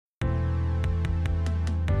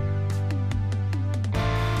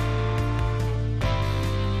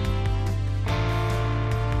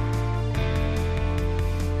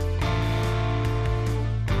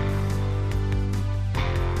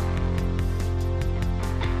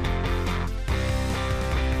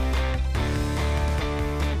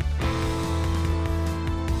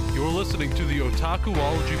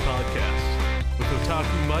Otakuology Podcast with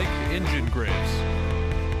Otaku Mike Engine Graves.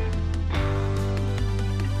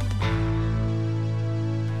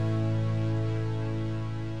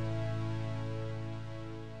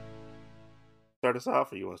 Start us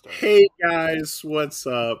off, or you want to start? Hey guys, what's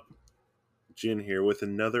up? Jin here with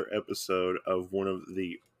another episode of one of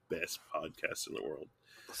the best podcasts in the world,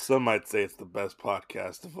 Some might say it's the best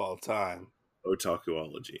podcast of all time.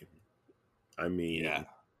 Otakuology. I mean, Yeah.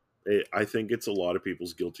 I think it's a lot of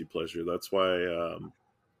people's guilty pleasure. That's why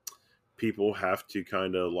people have to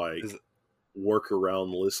kind of like work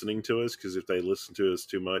around listening to us, because if they listen to us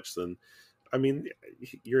too much, then, I mean,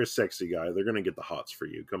 you're a sexy guy. They're going to get the hots for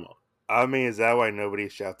you. Come on. I mean, is that why nobody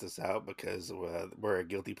shouts us out? Because we're a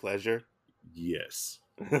guilty pleasure? Yes.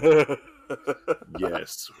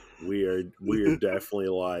 Yes. We are definitely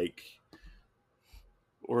like...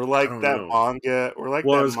 We're like that know. manga. We're like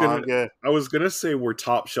Well, that manga. I was gonna say we're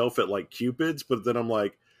top shelf at like Cupid's, but then I'm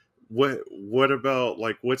like, what about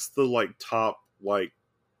like what's the like top like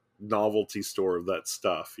novelty store of that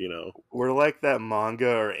stuff, you know? We're like that manga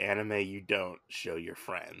or anime you don't show your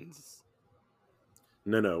friends.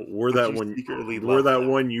 No, we're But that you one. secretly We're love that them.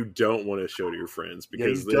 one you don't want to show to your friends,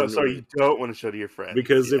 because you don't want to show to your friends.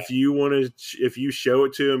 because if you show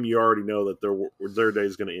it to them, you already know that their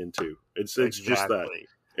day's going to end too. It's just that.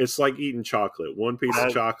 It's like eating chocolate. One piece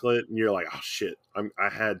of chocolate, and you're like, oh shit, I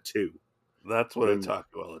had two. That's what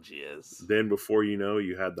Otakuology is. Then before you know,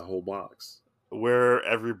 you had the whole box. We're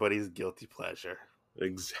everybody's guilty pleasure.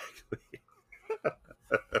 Exactly.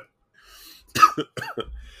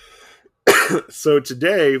 So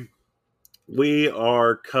today we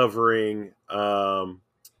are covering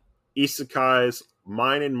Isekai's,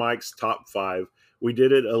 mine and Mike's top 5. We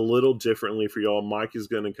did it a little differently for y'all. Mike is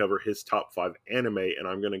going to cover his top 5 anime, and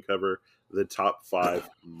I'm going to cover the top 5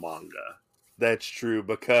 manga. That's true,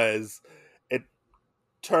 because it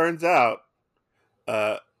turns out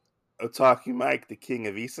Otaku Mike, the king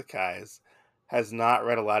of isekais, has not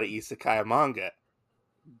read a lot of isekai manga.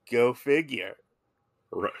 Go figure.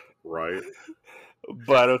 Right.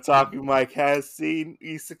 But Otaku Mike has seen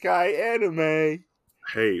isekai anime.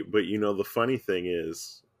 Hey, but you know, the funny thing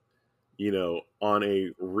is, you know, on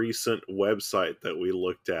a recent website that we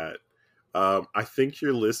looked at, I think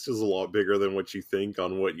your list is a lot bigger than what you think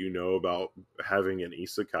on what you know about having an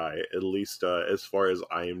isekai, at least as far as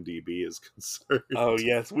IMDb is concerned. Oh,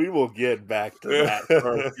 yes, we will get back to that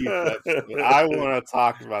for a few episodes. I want to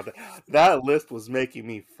talk about that. That list was making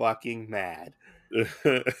me fucking mad.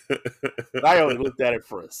 I only looked at it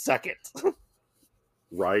for a second.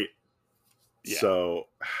 Right? Yeah. So,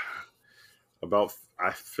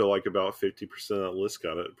 I feel like about 50% of that list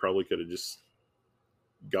got it. Probably could have just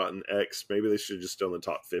gotten X. Maybe they should have just done the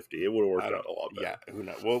top 50. It would have worked out a lot better. Yeah, who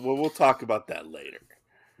knows? We'll talk about that later.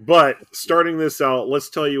 But starting this out, let's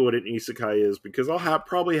tell you what an isekai is, because I'll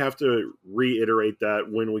probably have to reiterate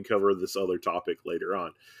that when we cover this other topic later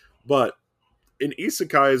on. But an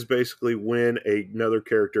isekai is basically when another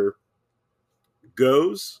character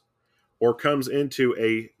goes or comes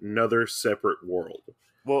into another separate world.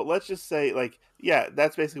 Well, let's just say, like, yeah,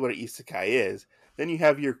 that's basically what an isekai is. Then you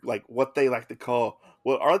have your, like, what they like to call,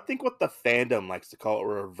 well, or I think what the fandom likes to call a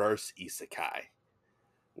reverse isekai,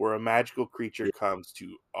 where a magical creature comes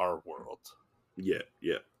to our world. Yeah.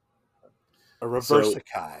 A reverse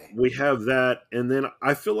isekai. We have that, and then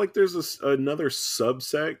I feel like there's another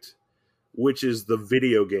subsect, which is the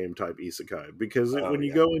video game type isekai, because when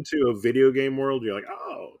you go into a video game world, you're like,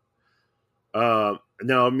 oh.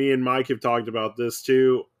 Now, me and Mike have talked about this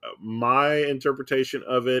too. My interpretation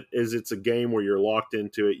of it is it's a game where you're locked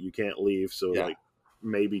into it, you can't leave. So, like,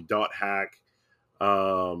 maybe .hack,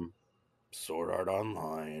 Sword Art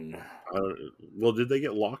Online. Well, did they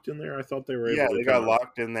get locked in there? I thought they were able to. Yeah, they got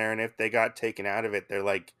locked in there, and if they got taken out of it, their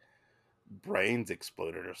like brains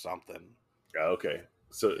exploded or something. Okay.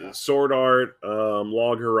 So Sword Art,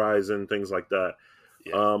 Log Horizon, things like that.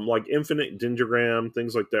 Yeah. Like Infinite Dendrogram,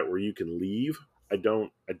 things like that, where you can leave. I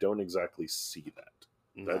don't exactly see that.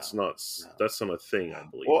 That's not a thing, I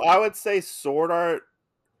believe. Well, I would say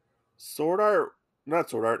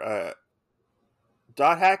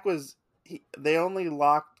Dot Hack was they only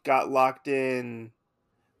got locked in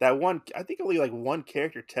that one. I think only like one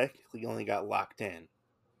character technically only got locked in.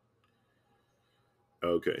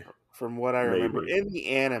 Okay. From what I remember in the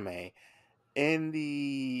anime. In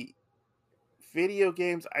the video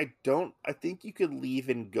games, I think you could leave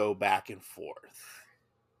and go back and forth.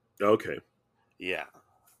 Okay. Yeah.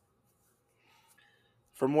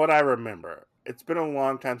 From what I remember. It's been a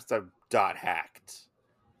long time since I've hacked.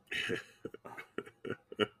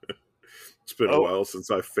 It's been a while since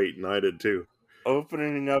I Fate Knighted too.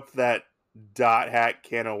 Opening up that dot hack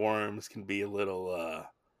can of worms can be a little.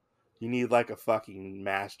 You need like a fucking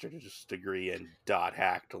master's degree in dot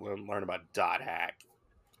hack to learn about dot hack.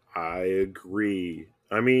 I agree.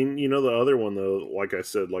 I mean, the other one though, like I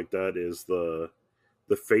said, like that is the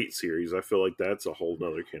Fate series. I feel like that's a whole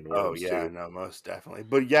nother can of Oh worms yeah, too. no, most definitely.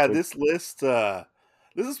 But yeah, Like, this list,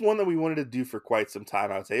 this is one that we wanted to do for quite some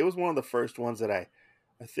time. I would say it was one of the first ones that I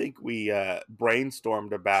think we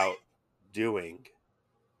brainstormed about doing,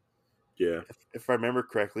 yeah, if I remember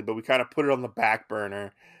correctly. But we kind of put it on the back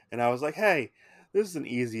burner, and I was like, hey, this is an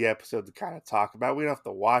easy episode to kind of talk about. We don't have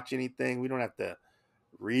to watch anything. We don't have to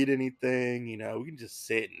read anything. We can just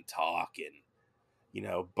sit and talk and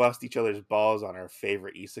bust each other's balls on our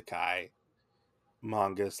favorite isekai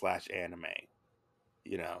manga/anime.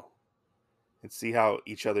 You know, and see how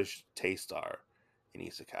each other's tastes are in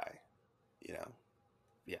isekai. Yeah,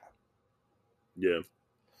 yeah,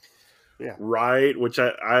 yeah. right. Which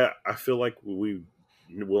I feel like we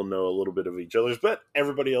will know a little bit of each other's, but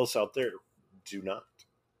everybody else out there do not.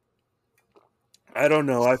 I don't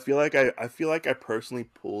know. I feel like I personally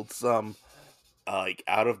pulled some like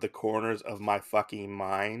out of the corners of my fucking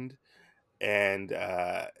mind, and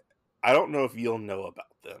I don't know if you'll know about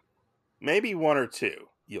them. Maybe one or two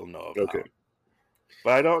you'll know Okay. about,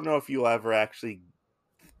 but I don't know if you'll ever actually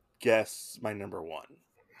guess my number one.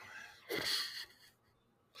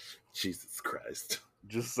 Jesus Christ.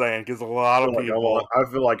 Just saying, because a lot of people. I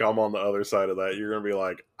feel like I'm on the other side of that. You're gonna be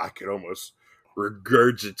like, I could almost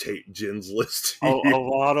regurgitate Jin's list A, to you. a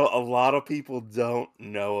lot of people don't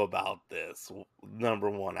know about this. Number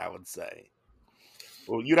one, I would say.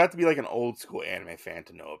 Well, you'd have to be like an old school anime fan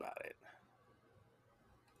to know about it.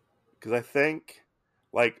 Because I think,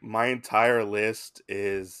 like, my entire list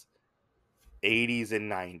is 80s and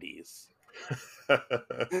 90s.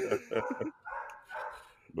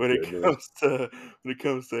 when it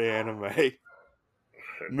comes to anime.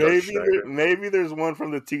 Maybe there's one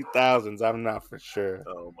from the 2000s. I'm not for sure.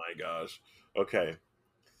 Oh my gosh. Okay.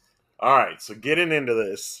 All right. So getting into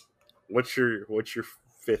this, what's your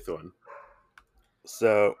fifth one?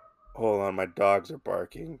 So hold on, my dogs are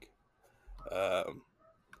barking.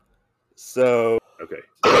 So Okay.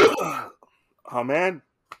 oh man,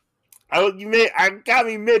 I got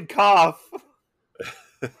me mid cough,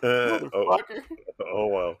 oh motherfucker.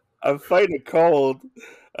 wow. I'm fighting a cold.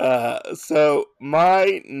 So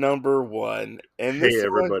my number one, and this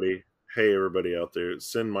one, Hey everybody out there,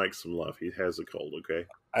 send Mike some love. He has a cold, okay?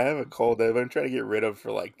 I have a cold that I've been trying to get rid of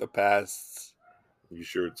for like the past You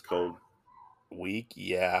sure it's cold? week.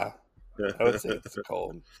 Yeah, I would say it's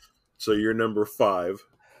cold. So you're number 5.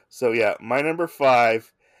 So yeah, my number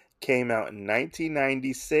 5 came out in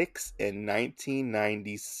 1996 and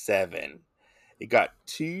 1997. It got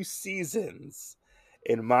 2 seasons.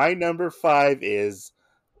 And my number 5 is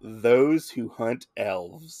Those Who Hunt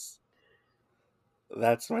Elves.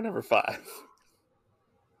 That's my number 5.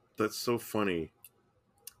 That's so funny.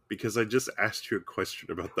 Because I just asked you a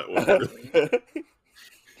question about that one.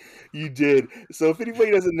 You did. So if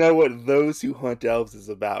anybody doesn't know what Those Who Hunt Elves is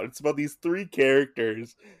about, it's about these 3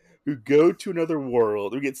 characters who go to another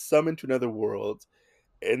world, who get summoned to another world,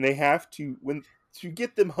 and they have to, to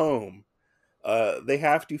get them home, they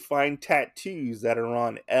have to find tattoos that are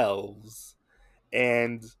on elves,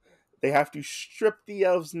 and they have to strip the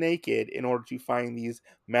elves naked in order to find these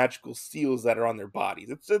magical seals that are on their bodies.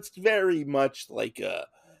 It's very much like a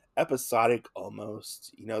episodic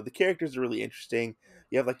almost. The characters are really interesting.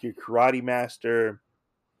 You have like your karate master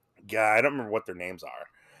guy. I don't remember what their names are.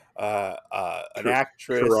 An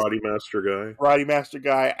actress, karate master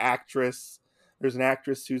guy, actress. There's an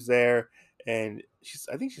actress who's there, and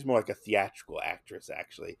I think she's more like a theatrical actress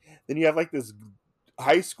actually. Then you have like this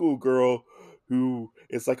high school girl who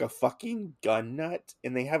is like a fucking gun nut,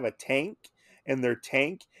 and they have a tank, and their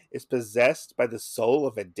tank is possessed by the soul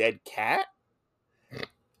of a dead cat,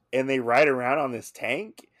 and they ride around on this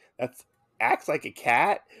tank that acts like a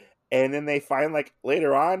cat. And then they find, like,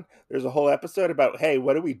 later on, there's a whole episode about, hey,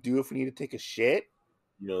 what do we do if we need to take a shit?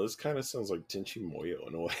 This kind of sounds like Tenchi Muyo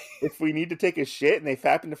in a way. If we need to take a shit and they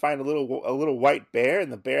happen to find a little white bear and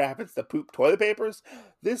the bear happens to poop toilet papers,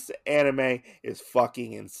 this anime is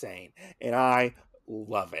fucking insane. And I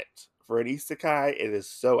love it. For an isekai, it is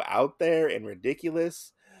so out there and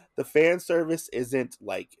ridiculous. The fan service isn't,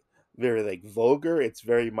 like, very, like, vulgar. It's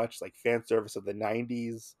very much like fan service of the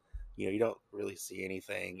 90s. You don't really see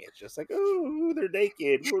anything. It's just like, oh, they're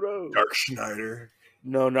naked. Who knows? Dark Schneider.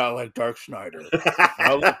 No, not like Dark Schneider.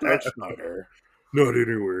 Not like Dark Schneider. Not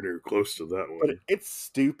anywhere near close to that one. But it's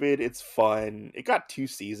stupid. It's fun. It got 2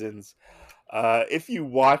 seasons. If you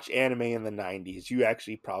watch anime in the 90s, you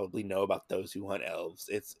actually probably know about Those Who Hunt Elves.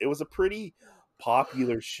 It was a pretty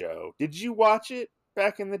popular show. Did you watch it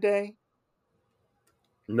back in the day?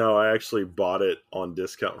 No, I actually bought it on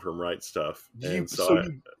discount from Right Stuff, Do you and so so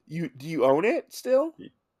you do you own it still?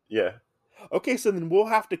 yeah, Okay, so then we'll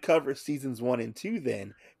have to cover seasons 1 and 2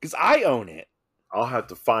 then, because I own it. I'll have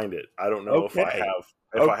to find it. I don't know Okay.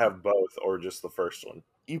 if I have both or just the first one.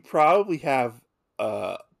 You probably have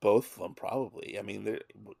both of them. Probably. I mean,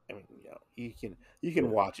 you can Yeah.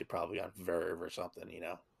 watch it probably on Verve or something.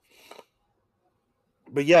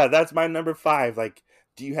 But yeah, that's my number 5. Like,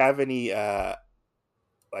 do you have any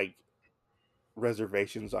like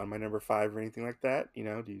reservations on my number 5 or anything like that? Do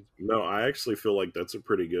you? No, I actually feel like that's a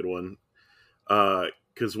pretty good one.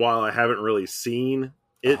 Because while I haven't really seen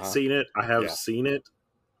Uh-huh. it, I have Yeah. seen it.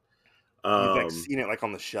 You've like Um, seen it like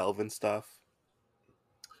on the shelf and stuff.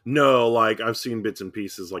 no, like I've seen bits and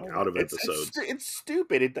pieces like Okay. out of episodes. It's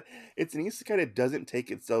stupid. It's an isekai that doesn't take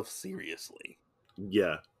itself seriously.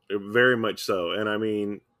 Yeah, very much so. And I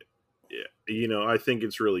mean, I think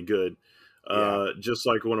it's really good. Yeah. Just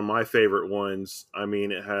like one of my favorite ones. I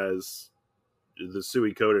mean, it has the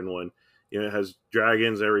Suikoden one. It has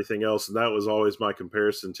dragons, everything else, and that was always my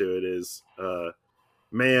comparison to it. Is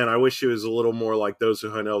man, I wish it was a little more like Those Who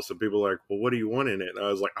Hunt Elves. And people are like, well, what do you want in it? And I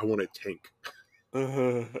was like, I want a tank.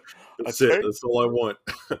 A That's it. tank, That's all I want.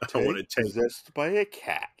 I want a tank. possessed by a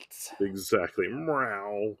cat. Exactly.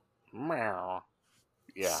 Meow. Meow.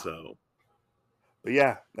 Yeah. So, But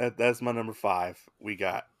yeah, that's my number 5 we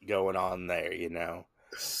got going on there,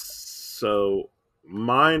 so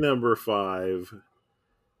my number 5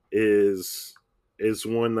 is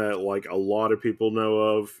one that like a lot of people know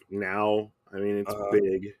of now. I mean, it's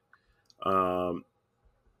big.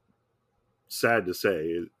 Sad to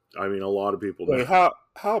say. I mean, a lot of people Wait, know.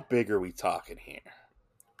 how big are we talking here?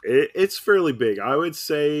 It's fairly big. I would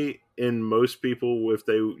say in most people, if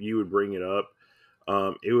you would bring it up,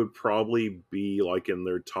 it would probably be like in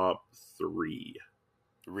their top 3.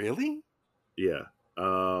 Really? Yeah.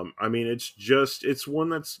 I mean, it's one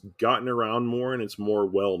that's gotten around more and it's more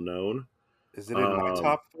well known. Is it in my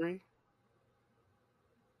top 3?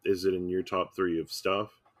 Is it in your top 3 of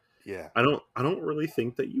stuff? Yeah. I don't really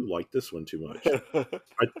think that you like this one too much.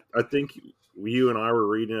 I think you and I were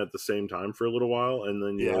reading it at the same time for a little while, and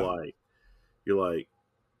then you're like,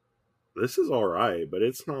 this is all right, but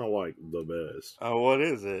it's not like the best. Oh, what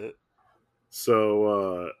is it?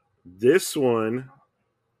 So this one,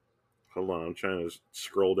 hold on, I'm trying to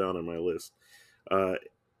scroll down on my list.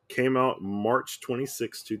 Came out March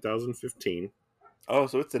 26, 2015. Oh,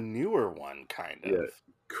 so it's a newer one, kind of. Yeah.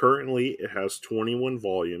 Currently, it has 21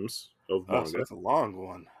 volumes of manga. Oh, so it's a long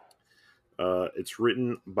one. It's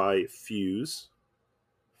written by Fuse.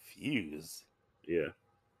 Fuse? Yeah.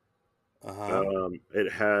 Uh-huh.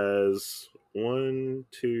 It has 1,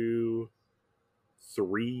 2,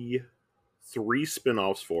 3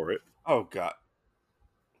 spin-offs for it. Oh, God.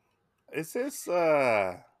 Is this,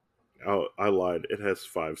 Oh, I lied. It has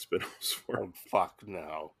 5 spin-offs for it. Oh, fuck,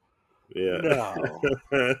 no. Yeah. No.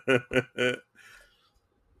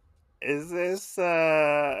 Is this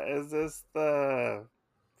the...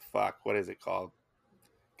 Fuck, what is it called?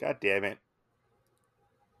 God damn it.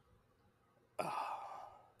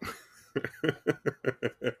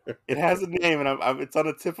 It has a name, and it's on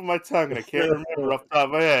the tip of my tongue, and I can't remember off the top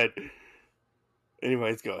of my head.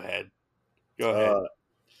 Anyways, go ahead. Go ahead.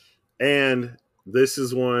 And this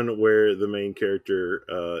is one where the main character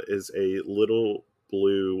is a little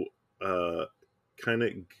blue, kind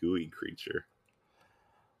of gooey creature.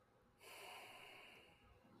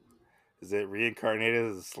 Is it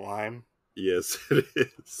reincarnated as a slime? Yes, it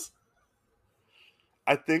is.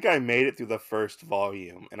 I think I made it through the first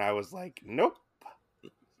volume, and I was like, nope.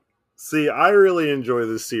 See, I really enjoy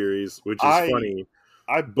this series, which is funny.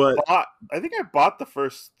 I think I bought the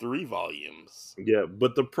first 3 volumes. Yeah,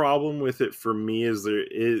 but the problem with it for me is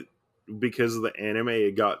because of the anime,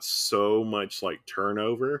 it got so much like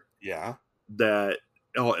turnover. Yeah. That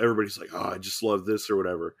everybody's like, oh, I just love this or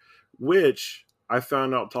whatever. Which I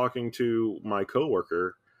found out talking to my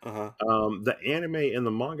coworker. The anime and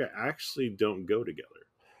the manga actually don't go together.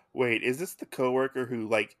 Wait, is this the coworker who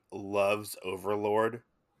like loves Overlord?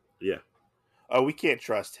 Yeah. Oh, we can't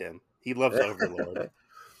trust him. He loves Overlord.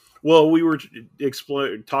 Well, we were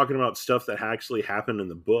talking about stuff that actually happened in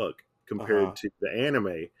the book compared to the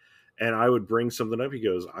anime, and I would bring something up. He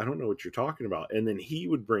goes, "I don't know what you're talking about," and then he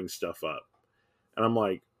would bring stuff up, and I'm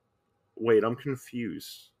like, "Wait, I'm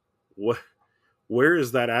confused. What? Where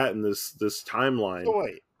is that at in this timeline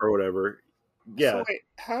or whatever?" Yeah. So wait,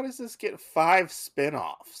 how does this get 5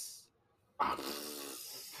 spin-offs?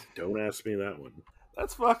 Don't ask me that one.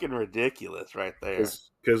 That's fucking ridiculous right there.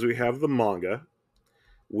 Because we have the manga,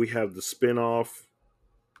 we have the spin-off,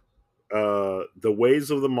 The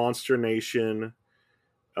Ways of the Monster Nation,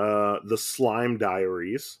 the Slime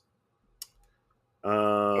Diaries,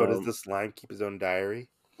 Oh, does the slime keep his own diary?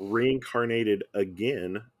 reincarnated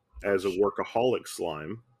again as a workaholic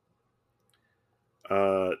slime,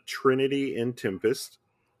 Trinity and Tempest,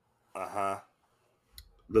 the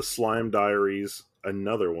Slime Diaries,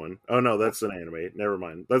 another one. Oh no, that's an anime. Never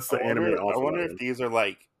mind. That's the anime off I of wonder that if one. these are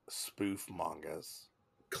like spoof mangas.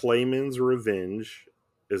 Clayman's Revenge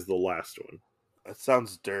is the last one. It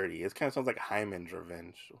sounds dirty. It kind of sounds like Hyman's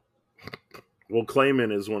Revenge. Well,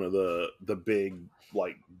 Clayman is one of the big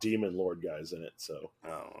like demon lord guys in it. So,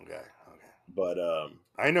 Oh, okay. but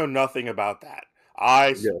I know nothing about that.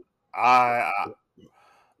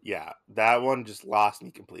 Yeah, that one just lost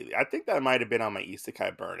me completely. I think that might have been on my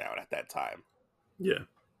Isekai burnout at that time. yeah,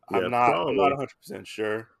 I'm not probably. 100%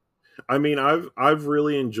 sure. I mean, I've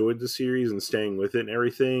really enjoyed the series and staying with it and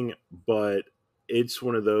everything, but it's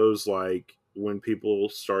one of those like when people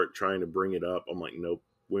start trying to bring it up, I'm like, nope,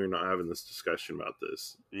 we're not having this discussion about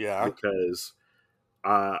this. Yeah. Because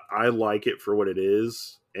I like it for what it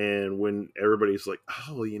is, and when everybody's like,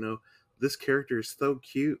 oh, this character is so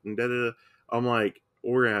cute and da da, I'm like,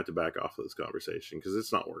 we're gonna have to back off of this conversation because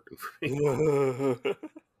it's not working for me.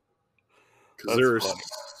 Because there are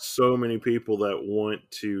so many people that want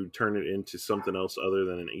to turn it into something else other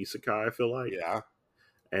than an isekai, I feel like. Yeah.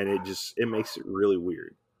 And it makes it really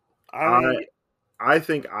weird. I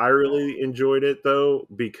think I really enjoyed it though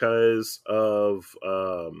because of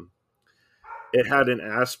it had an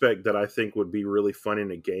aspect that I think would be really fun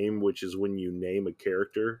in a game, which is when you name a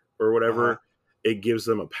character or whatever, it gives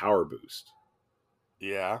them a power boost.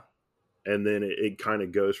 Yeah. And then it kind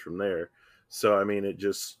of goes from there. So I mean, it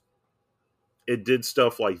did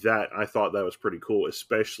stuff like that. I thought that was pretty cool,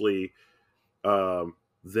 especially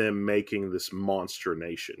them making this monster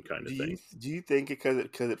nation kind of thing. Do you think because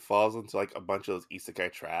it falls into like a bunch of those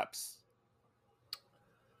isekai traps?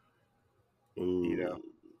 Ooh.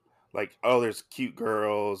 Like, oh, there's cute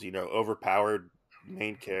girls, overpowered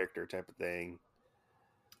main character type of thing.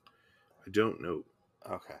 I don't know.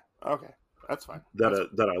 Okay, that's fine.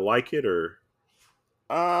 That I like it or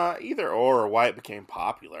either or why it became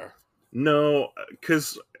popular. No,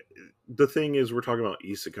 because the thing is, we're talking about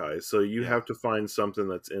isekai, so you have to find something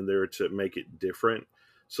that's in there to make it different.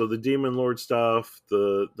 So the demon lord stuff,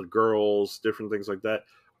 the girls, different things like that,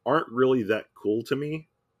 aren't really that cool to me.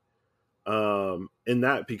 In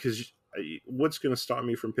that because what's going to stop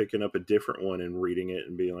me from picking up a different one and reading it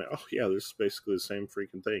and being like, oh yeah, this is basically the same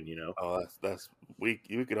freaking thing, Oh, that's we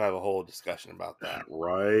could have a whole discussion about that,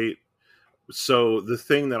 right? So the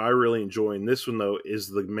thing that I really enjoy in this one though is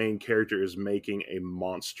the main character is making a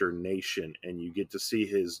monster nation, and you get to see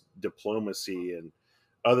his diplomacy and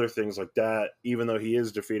other things like that. Even though he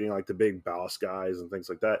is defeating like the big boss guys and things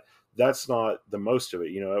like that, that's not the most of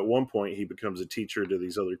it. At one point he becomes a teacher to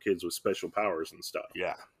these other kids with special powers and stuff.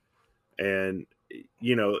 Yeah. And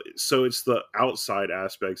so it's the outside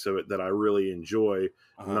aspects of it that I really enjoy,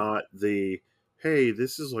 not the hey,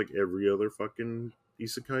 this is like every other fucking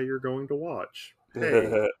isekai you're going to watch.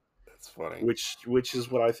 Hey, that's funny. Which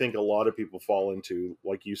is what I think a lot of people fall into,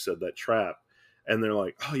 like you said, that trap, and they're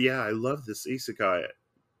like, oh yeah, I love this isekai,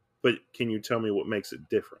 but can you tell me what makes it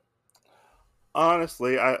different?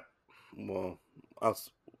 Honestly, I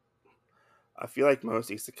feel like most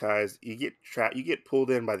isekais, you get pulled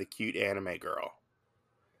in by the cute anime girl,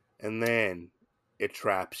 and then it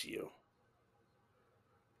traps you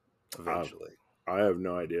eventually. I have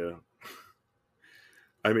no idea.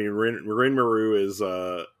 I mean, Rinmaru is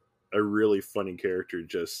a really funny character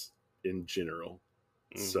just in general.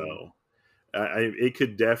 Mm-hmm. So it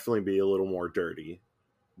could definitely be a little more dirty,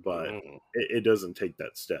 but it doesn't take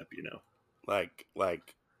that step, Like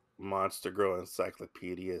Monster Girl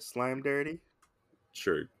Encyclopedia Slime Dirty?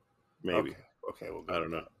 Sure. Maybe. Okay, we'll go. I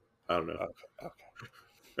don't know.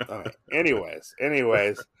 Okay. All right. Anyways.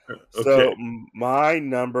 So my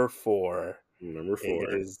number four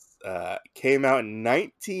is came out in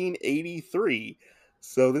 1983.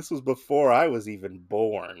 So this was before I was even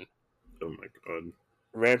born. Oh my god.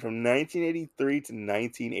 Ran from 1983 to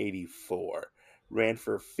 1984. Ran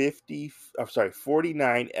for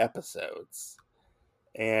 49 episodes.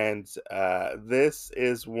 And this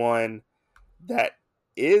is one that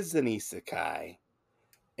is an isekai,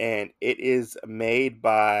 and it is made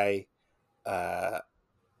by the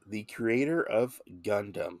creator of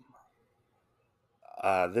Gundam.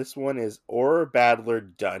 This one is Or Battler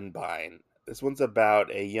Dunbine. This one's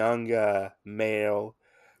about a young male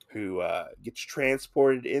who gets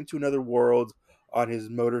transported into another world on his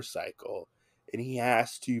motorcycle, and he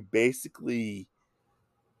has to basically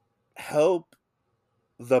help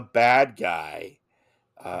the bad guy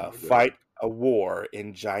Oh my god. fight a war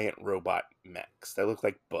in giant robot mechs that look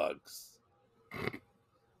like bugs.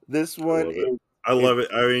 This I one love it. is I love it's it.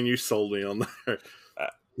 I mean, you sold me on that. uh,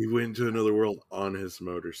 He went to another world on his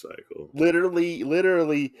motorcycle. literally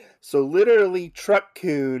Truck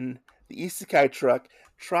Coon, the Isekai truck,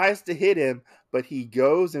 tries to hit him, but he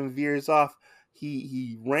goes and veers off.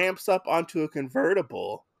 He ramps up onto a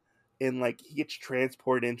convertible and like he gets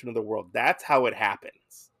transported into another world. That's how it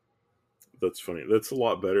happens. That's funny. That's a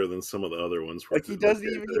lot better than some of the other ones where Like he the doesn't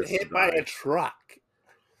even character get has to hit by a die. truck.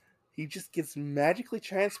 He just gets magically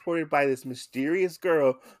transported by this mysterious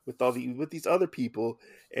girl with these other people,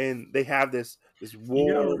 and they have this You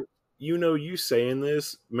war. know, you saying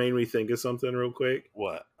this made me think of something real quick.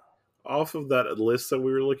 What? Off of that list that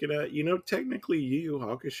we were looking at, technically Yu Yu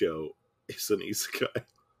Hakusho is an isekai.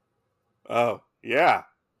 Oh yeah,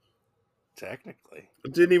 technically, I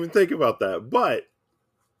didn't even think about that, but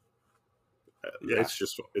yeah. it's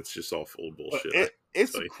just all full of But bullshit.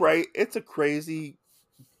 it's a crazy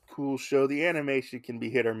cool show. The animation can be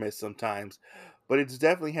hit or miss sometimes, but it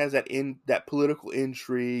definitely has that political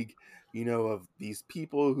intrigue, of these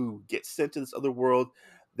people who get sent to this other world.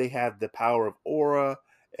 They have the power of aura,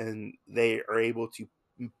 and they are able to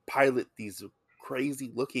pilot these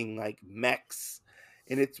crazy looking like mechs,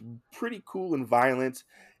 and it's pretty cool and violent.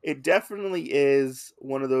 It definitely is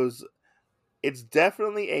one of those. It's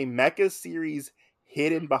definitely a mecha series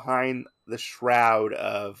hidden behind the shroud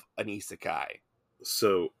of an isekai.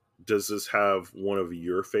 So, does this have one of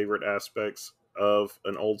your favorite aspects of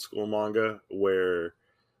an old school manga where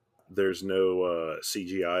there's no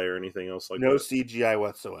CGI or anything else like No that? CGI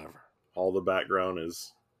whatsoever. All the background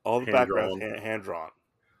is All the hand backgrounds drawn. hand drawn.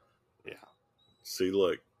 Yeah, See,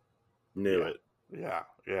 look, knew yeah, it. yeah.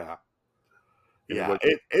 Yeah,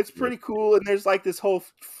 Anybody? it's pretty cool, and there's like this whole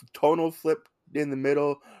tonal flip in the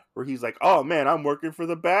middle where he's like, "Oh man, I'm working for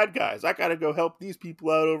the bad guys. I got to go help these people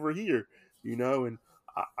out over here," and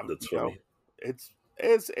That's funny.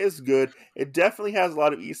 it's good. It definitely has a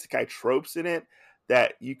lot of isekai tropes in it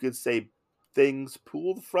that you could say things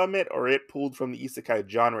pulled from it, or it pulled from the isekai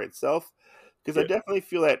genre itself. Because I Yeah. definitely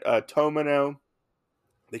feel that Tomino,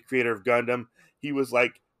 the creator of Gundam, he was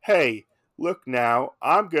like, "Hey, look now,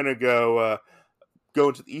 I'm gonna go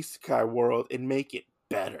into the isekai world and make it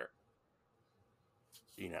better."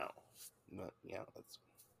 You know, but, that's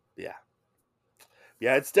yeah,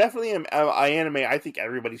 yeah. It's definitely an anime I think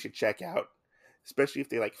everybody should check out, especially if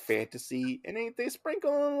they like fantasy and they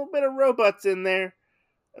sprinkle a little bit of robots in there.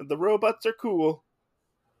 The robots are cool.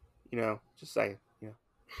 Just saying.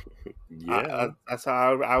 Yeah. That's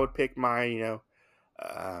how I would pick my.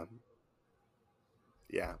 Um,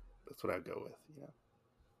 yeah, that's what I'd go with.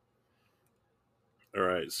 All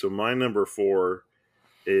right. So my number 4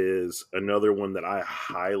 is another one that I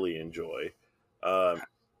highly enjoy. Um,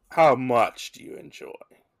 How much do you enjoy?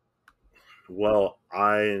 well,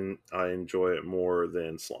 I enjoy it more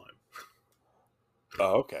than slime.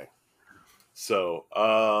 Oh, okay. So,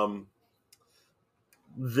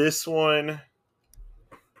 this one.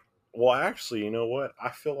 Well, actually, you know what? I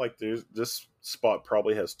feel like this spot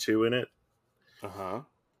probably has 2 in it. Uh-huh.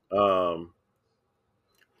 Um,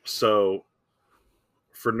 so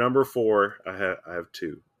for number 4, I have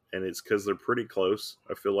 2, and it's because they're pretty close.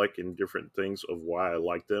 I feel like in different things of why I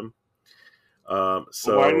like them.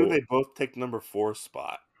 Why do So they both take number 4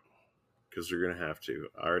 spot? because you're gonna have to.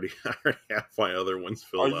 I already have my other ones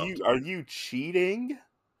Are filled out. you cheating?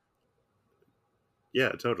 Yeah,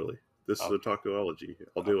 totally. This is a Okay. tacoology.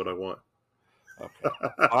 I'll do what Okay. I want. Okay.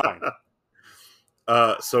 Fine.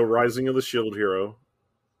 So Rising of the Shield Hero.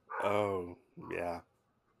 Oh, yeah.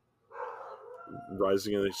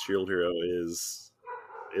 Rising of the Shield Hero is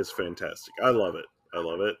fantastic. I love it. I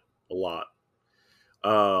love it a lot.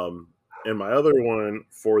 And my other one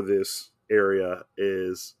for this area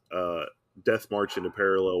is Death March into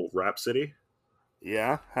Parallel Rhapsody.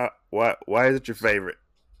 Yeah. Why is it your favorite?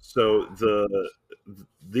 So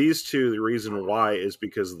these two, the reason why is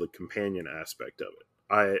because of the companion aspect of it.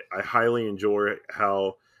 I highly enjoy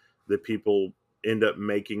how the people end up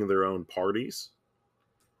making their own parties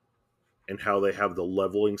and how they have the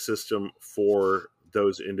leveling system for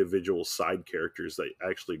those individual side characters that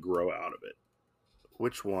actually grow out of it.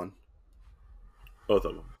 Which one? Both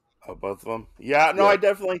of them. Oh, both of them. Yeah, no, Yeah.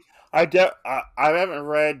 I haven't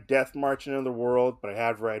read Death March into the World, but I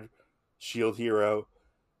have read Shield Hero,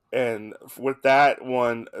 and with that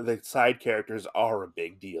one, the side characters are a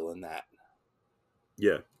big deal in that.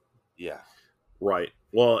 Yeah. Yeah. Right.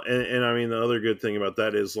 Well, and I mean the other good thing about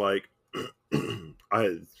that is like,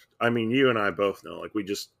 I I mean you and I both know like we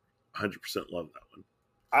just 100% love that one.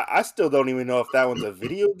 I still don't even know if that one's a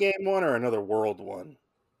video game one or another world one.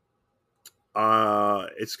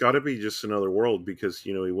 It's got to be just another world because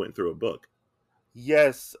you know he went through a book.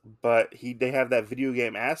 Yes, but they have that video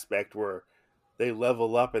game aspect where they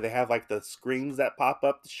level up, or they have like the screens that pop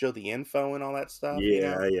up to show the info and all that stuff. You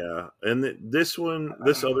know. Yeah, yeah, and this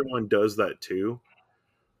other one does that too.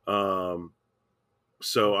 Um,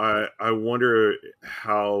 so I wonder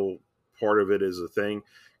how part of it is a thing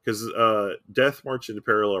because Death March into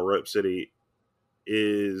Parallel Rhapsody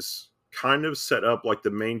is kind of set up like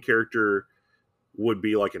the main character would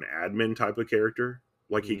be like an admin type of character.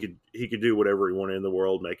 Like Mhm. he could do whatever he wanted in the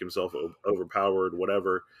world, make himself overpowered,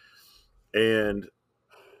 whatever. And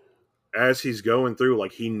as he's going through,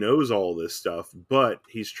 like he knows all this stuff, but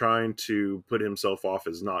he's trying to put himself off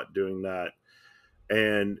as not doing that.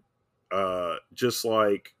 And just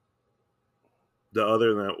like the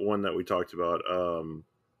other that one that we talked about,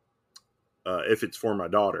 if it's for my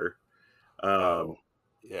daughter, Oh, um,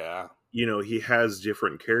 yeah. you know, he has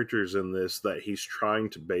different characters in this that he's trying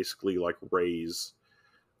to basically like raise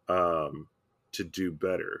um, to do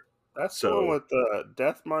better. That's the one So, with the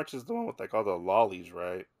Death March is the one with like all the lollies,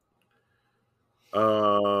 right?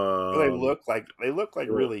 um, They look like well,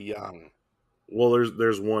 really young. well,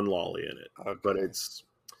 there's one lolly in it, but Okay. it's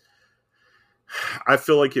I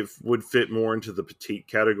feel like it would fit more into the petite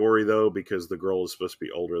category though, because the girl is supposed to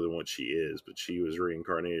be older than what she is, but she was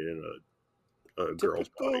reincarnated in a girl's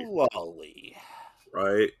body, Typical lolly.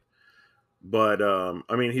 right? But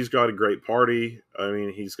I mean, he's got a great party. I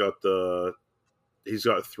mean, he's got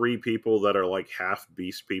three people that are like half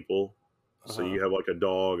beast people. So Uh-huh. you have like a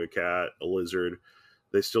dog, a cat, a lizard.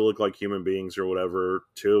 They still look like human beings or whatever.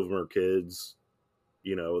 Two of them are kids.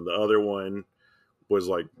 You know, the other one was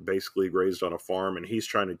like basically raised on a farm, and he's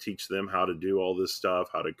trying to teach them how to do all this stuff,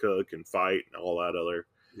 how to cook and fight and all that other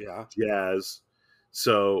Yeah. jazz.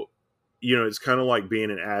 So, you know, it's kind of like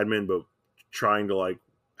being an admin, but trying to like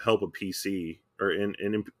help a PC or an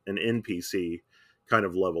NPC kind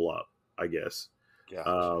of level up, I guess.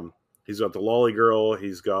 Gotcha. Um, he's got the lolly girl.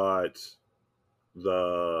 He's got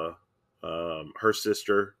the her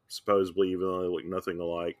sister, supposedly, even though they look nothing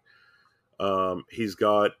alike. He's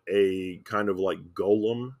got a kind of like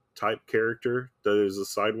golem type character that is a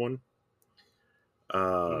side one.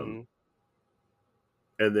 Um, Hmm.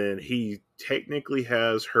 and then he technically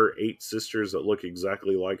has her 8 sisters that look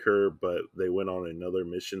exactly like her, but they went on another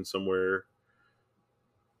mission somewhere,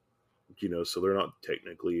 you know, so they're not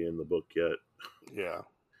technically in the book yet. Yeah.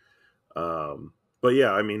 But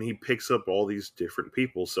yeah, I mean, he picks up all these different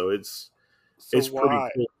people, so So it's pretty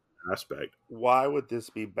cool aspect. why would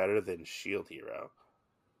this be better than Shield Hero?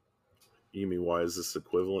 You mean why is this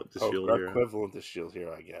equivalent to Oh, Shield Hero? equivalent to Shield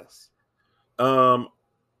Hero, I guess. Um,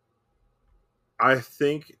 I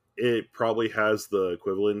think it probably has the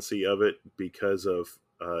equivalency of it because of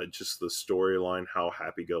just the storyline, how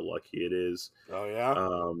happy-go-lucky it is. Oh yeah.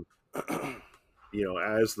 Um, you know,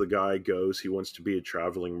 as the guy goes, he wants to be a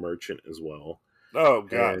traveling merchant as well, Oh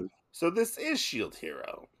god. and So this is Shield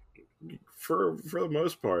Hero. for the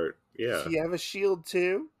most part, Does yeah, he have a shield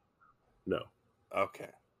too? no,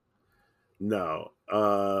 Okay. no,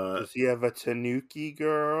 Does he have a Tanuki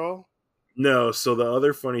girl? no. So the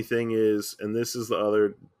other funny thing is, and this is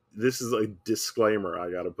a disclaimer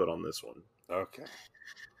I got to put on this one, Okay.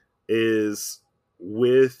 is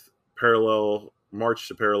with Parallel March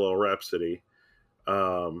to Parallel Rhapsody.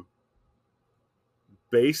 Um,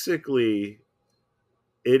 basically,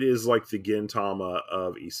 it is like the Gintama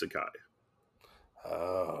of Isekai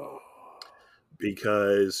Oh.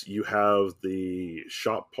 because you have the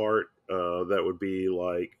shop part that would be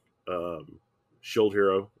like Shield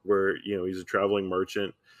Hero, where you know he's a traveling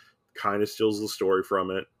merchant, kind of steals the story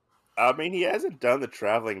from it. I mean, he hasn't done the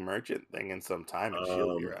traveling merchant thing in some time in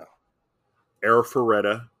Shield Um, Hero.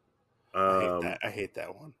 Arifureta, I hate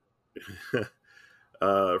that one.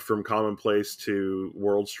 from Commonplace to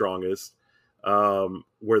World's Strongest,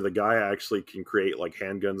 where the guy actually can create like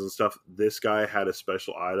handguns and stuff. This guy had a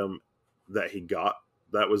special item that he got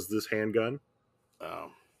that was this handgun.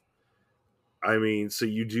 Oh. I mean, so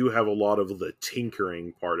you do have a lot of the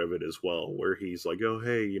tinkering part of it as well, where he's like, "Oh,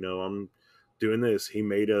 hey, you know, I'm doing this." He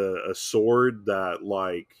made a sword that,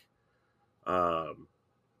 like, um,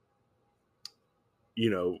 you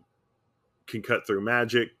know, can cut through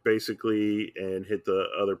magic basically and hit the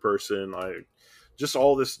other person. Like, just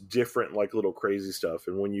all this different, like, little crazy stuff.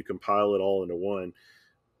 And when you compile it all into one,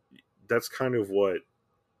 that's kind of what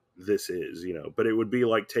this is, you know. But it would be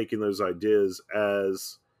like taking those ideas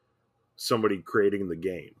as somebody creating the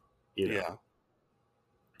game, you know. Yeah.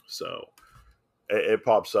 So it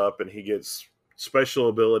pops up and he gets special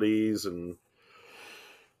abilities, and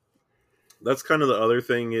that's kind of the other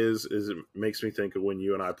thing is it makes me think of when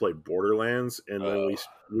you and I played Borderlands, and then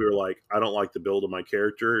we were like, I don't like the build of my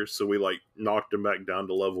character, so we like knocked him back down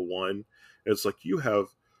to level 1. And it's like, you have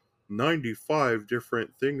 95 different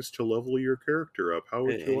things to level your character up. How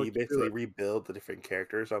would you like you to do basically it? rebuild the different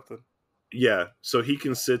characters or something. Yeah, so he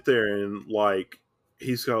can sit there and like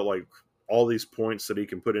he's got like all these points that he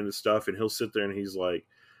can put into stuff, and he'll sit there and he's like,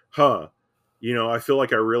 huh, you know, I feel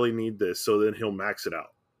like I really need this. So then he'll max it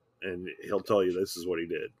out and he'll tell you this is what he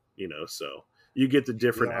did, you know. So you get the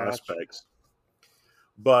different aspects.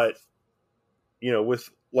 But you know, with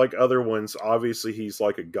like other ones, obviously he's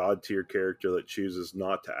like a god tier character that chooses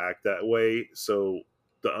not to act that way. So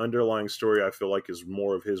the underlying story, I feel like, is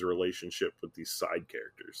more of his relationship with these side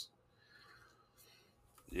characters.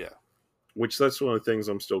 Yeah. Which that's one of the things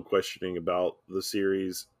I'm still questioning about the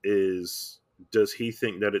series is, does he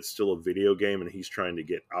think that it's still a video game and he's trying to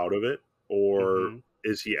get out of it? Or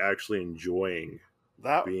is he actually enjoying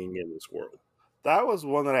being in this world? That was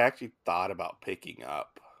one that I actually thought about picking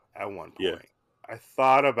up at one point. Yeah. I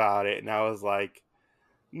thought about it and I was like,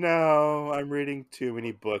 no, I'm reading too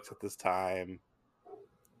many books at this time.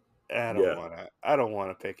 I don't want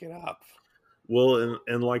to pick it up. Well,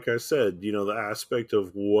 and like I said, you know, the aspect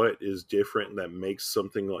of what is different that makes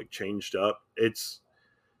something like changed up, it's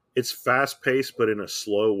fast paced, but in a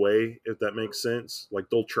slow way, if that makes sense. Like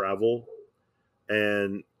they'll travel,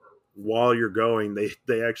 and while you're going,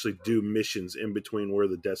 they actually do missions in between where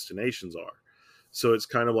the destinations are. So it's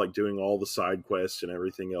kind of like doing all the side quests and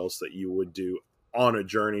everything else that you would do on a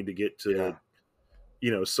journey to get to,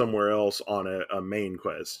 you know, somewhere else on a main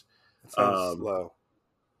quest. It sounds slow.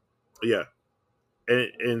 Yeah.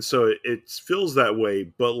 And so it feels that way,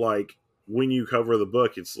 but like when you cover the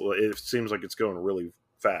book, it seems like it's going really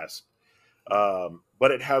fast.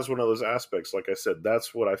 But it has one of those aspects, like I said,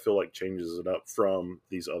 that's what I feel like changes it up from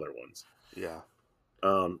these other ones. Yeah.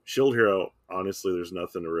 Shield Hero, honestly, there's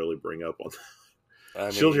nothing to really bring up on that. I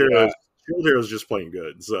mean, Shield Hero is just plain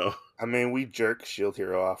good. So I mean, we jerk Shield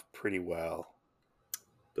Hero off pretty well.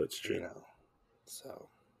 That's true. You know, so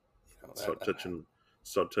you know,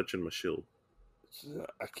 stop touching my shield.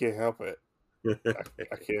 I can't help it.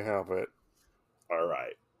 I can't help it. All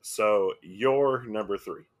right. So your number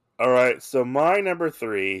 3. All right. So my number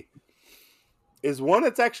 3 is one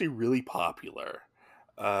that's actually really popular.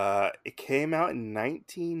 It came out in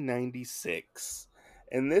 1996,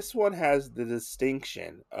 and this one has the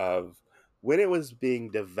distinction of when it was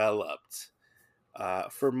being developed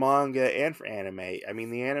for manga and for anime. I mean,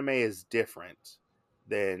 the anime is different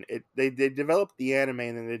than it. They developed the anime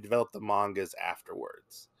and then they developed the mangas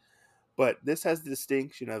afterwards. But this has the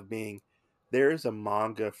distinction of being there's a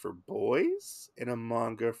manga for boys and a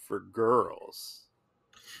manga for girls.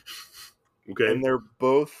 Okay. And they're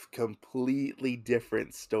both completely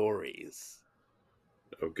different stories.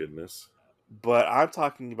 Oh, goodness. But I'm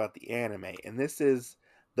talking about the anime, and this is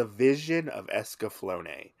The Vision of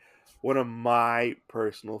Escaflowne, one of my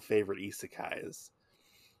personal favorite isekais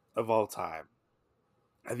of all time.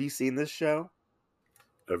 Have you seen this show?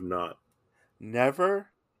 I've not. Never?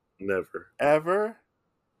 Never. Ever?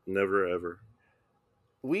 Never, ever.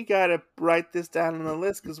 We gotta write this down on the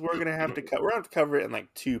list because we're gonna have to cover it in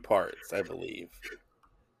like 2 parts, I believe.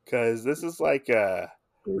 Because this is like Are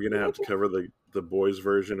we gonna have to cover the boys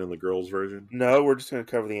version and the girls version? No, we're just gonna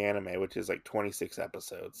cover the anime, which is like 26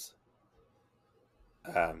 episodes.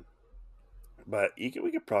 But we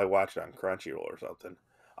could probably watch it on Crunchyroll or something.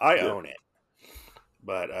 I own it.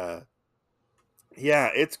 But yeah,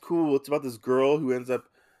 it's cool. It's about this girl who ends up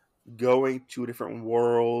going to a different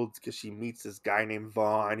world because she meets this guy named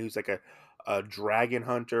Vaughn who's like a dragon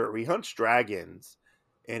hunter. He hunts dragons,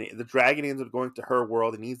 and the dragon ends up going to her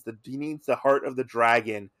world and he needs the heart of the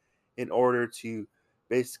dragon in order to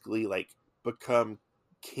basically like become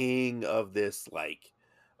king of this like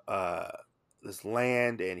this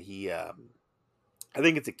land. And he I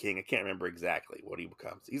think it's a king. I can't remember exactly what he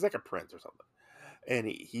becomes. He's like a prince or something. And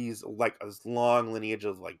he's like this long lineage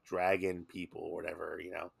of like dragon people or whatever,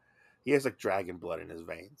 you know. He has like dragon blood in his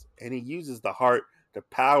veins. And he uses the heart to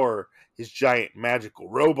power his giant magical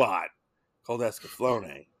robot called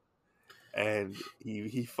Escaflowne. And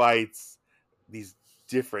he fights these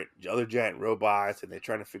different other giant robots, and they're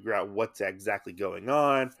trying to figure out what's exactly going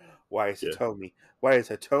on. Why is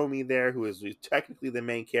Hitomi there, who is technically the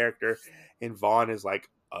main character, and Vaughn is like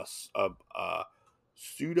a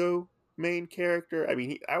pseudo main character. I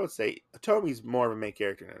mean, I would say Hitomi's more of a main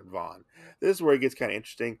character than Vaughn. This is where it gets kind of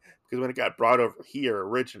interesting because when it got brought over here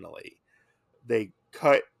originally, they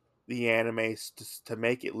cut the anime to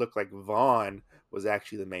make it look like Vaughn was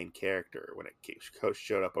actually the main character when it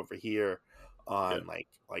showed up over here Yeah. on like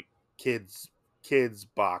kids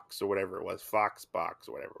box or whatever it was, Fox box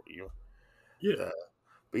or whatever, Yeah.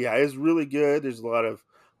 but yeah, it's really good. There's a lot of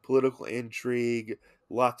political intrigue,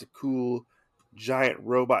 lots of cool giant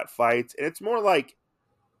robot fights, and it's more like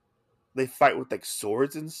they fight with like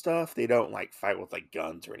swords and stuff. They don't like fight with like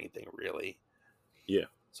guns or anything really. Yeah.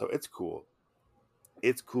 So it's cool.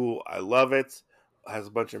 It's cool. I love it. It has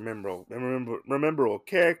a bunch of memorable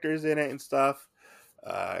characters in it and stuff.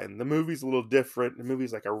 And the movie's a little different. The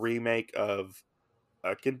movie's like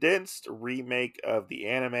a condensed remake of the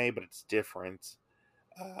anime, but it's different.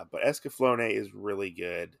 But Escaflowne is really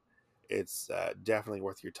good. It's definitely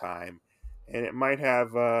worth your time, and it might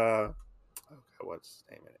have what's his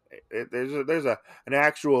name in it? There's an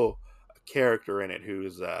actual character in it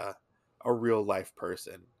who's a real life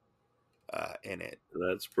person in it.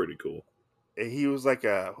 That's pretty cool. He was like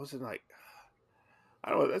what's it like? I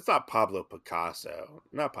don't know. It's not Pablo Picasso.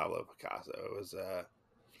 Not Pablo Picasso. It was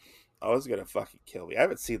oh, it's gonna fucking kill me. I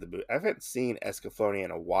haven't seen the movie. I haven't seen Escaflowne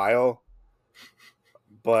in a while,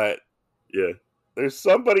 but Yeah. there's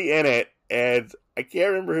somebody in it, and I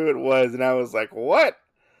can't remember who it was, and I was like, "What?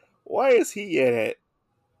 Why is he in it?"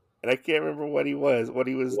 And I can't remember what he was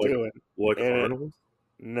doing. Like And Arnold?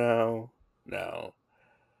 no, no.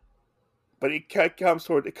 But it comes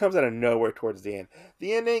out of nowhere towards the end.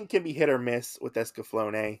 The ending can be hit or miss with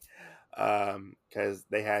Escaflowne, because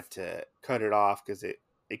they had to cut it off because it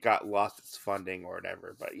got lost its funding or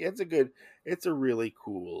whatever. But yeah, it's a really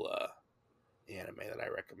cool anime that I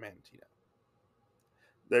recommend.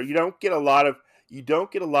 There you don't get a lot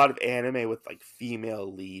of anime with like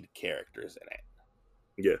female lead characters in it.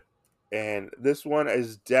 Yeah. And this one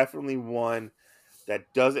is definitely one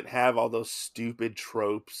that doesn't have all those stupid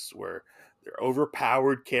tropes where they're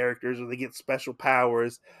overpowered characters or they get special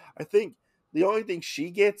powers. I think the only thing she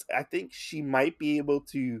gets, I think she might be able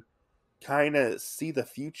to kind of see the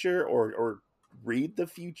future or read the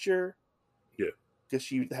future. Yeah. Because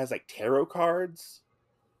she has like tarot cards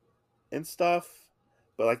and stuff.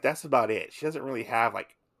 But like that's about it. She doesn't really have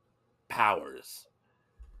like powers.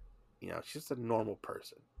 She's just a normal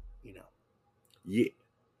person, Yeah.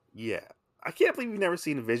 Yeah. I can't believe you've never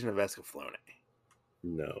seen a Vision of Escaflowne.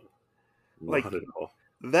 No. Like, Not at all.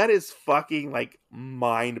 that is fucking like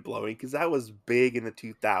mind blowing because that was big in the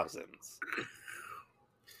 2000s.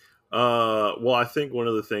 Well, I think one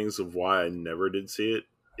of the things of why I never did see it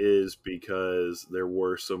is because there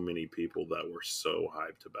were so many people that were so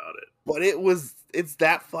hyped about it. But it's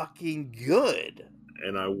that fucking good.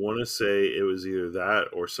 And I want to say it was either that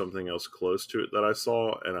or something else close to it that I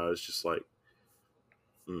saw, and I was just like,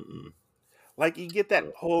 mm-mm. Like, you get that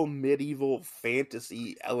whole medieval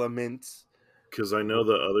fantasy element. Because I know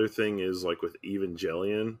the other thing is, like, with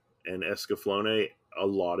Evangelion and Escaflowne, a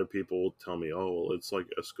lot of people tell me, oh, well, it's like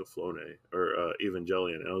Escaflowne or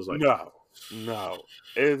Evangelion. And I was like, no,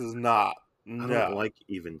 it is not. No. I don't like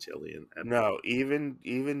Evangelion at all. No, even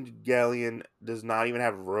Evangelion does not even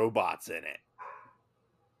have robots in it.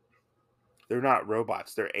 They're not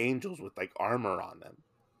robots. They're angels with like armor on them.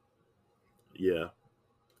 Yeah.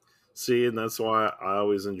 See, and that's why I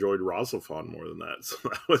always enjoyed Rosafon more than that. So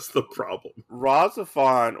that was the problem.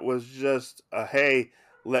 Rosafon was just hey,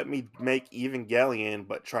 let me make Evangelion,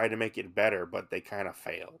 but try to make it better, but they kind of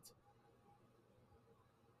failed.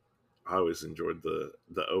 I always enjoyed the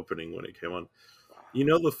opening when it came on. You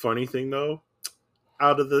know the funny thing though,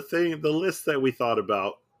 out of the list that we thought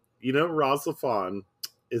about, Rosafon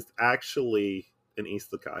is actually an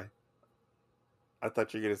Isekai. I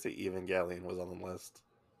thought you were gonna say Evangelion was on the list.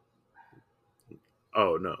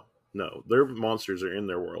 Oh no, their monsters are in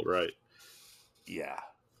their world, right? Yeah.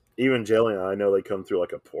 Evangelion, I know they come through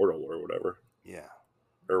like a portal or whatever. Yeah.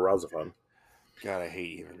 Or Rosafon. God, I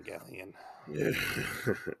hate Evangelion. Yeah.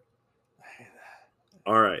 I hate that.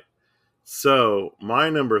 All right. So my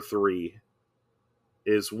number 3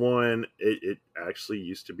 is one. It actually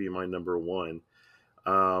used to be my number 1.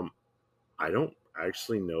 I don't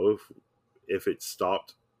actually know if it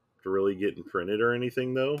stopped really getting printed or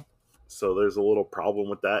anything though. So there's a little problem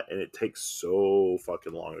with that, and it takes so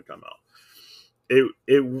fucking long to come out.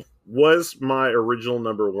 It was my original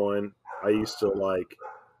number 1. I used to like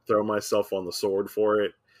throw myself on the sword for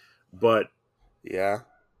it, but yeah,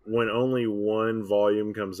 when only one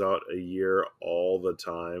volume comes out a year all the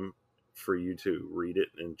time, for you to read it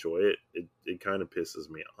and enjoy it, it kind of pisses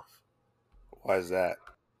me off. Why is that?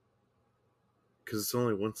 Because it's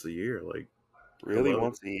only once a year. Like, really,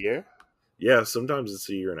 once a year? Yeah, sometimes it's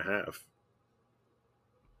a year and a half.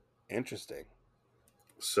 Interesting.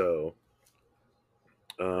 So,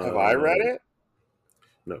 Have I read Um, it?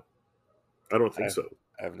 no, I don't think I so.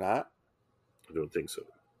 have not. I don't think so.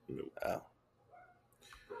 No. Oh,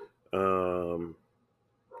 Um,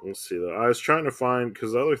 let's see though. I was trying to find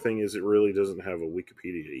because the other thing is it really doesn't have a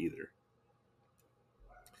Wikipedia either.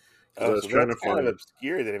 Because I oh, was so trying that's to kind of find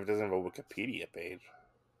obscure that if it doesn't have a Wikipedia page.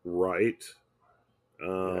 right.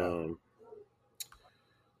 Yeah, Um,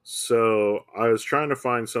 so I was trying to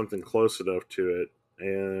find something close enough to it,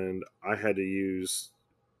 and I had to use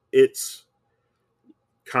its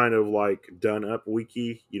kind of like done up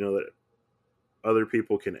wiki, that other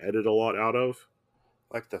people can edit a lot out of.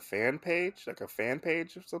 like the fan page, like a fan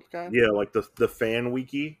page of some kind. Yeah, like the fan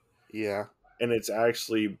wiki, Yeah. and it's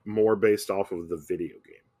actually more based off of the video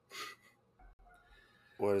game.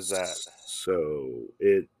 What is that? So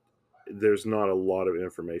there's not a lot of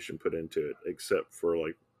information put into it except for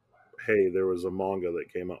like, hey, there was a manga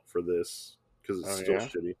that came out for this because it's Oh still yeah.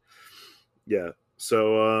 shitty. Yeah.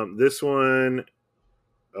 So this one,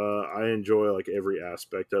 I enjoy like every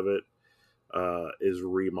aspect of it. Is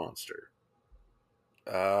Remonster,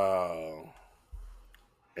 Oh.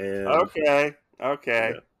 and Okay.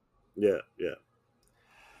 Okay. yeah, yeah.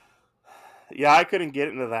 Yeah, I couldn't get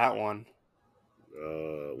into that one.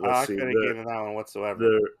 Let's I see, couldn't get into that one whatsoever.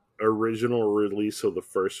 the original release of the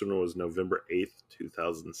first one was November 8th,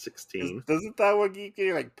 2016. Doesn't that one get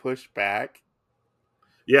like pushed back?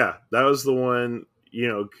 Yeah, that was the one.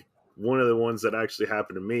 One of the ones that actually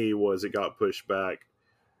happened to me was it got pushed back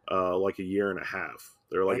like a year and a half.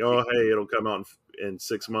 They're like, Like, oh, hey, it'll come out in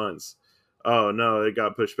 6 months. Oh, no, it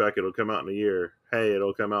got pushed back. It'll come out in a year. Hey,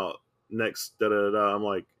 it'll come out next. Da da da. I'm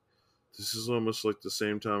like, this is almost like the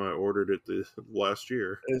same time I ordered it the last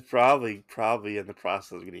year. it's probably in the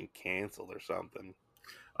process of getting canceled or something.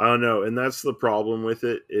 I don't know, and that's the problem with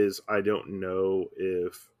it is I don't know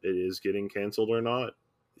if it is getting canceled or not.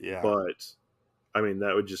 Yeah. But I mean,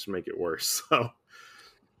 that would just make it worse. So,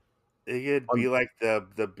 It could be um, like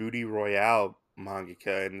the Booty Royale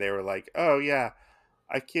mangaka, and they were like, "Oh yeah,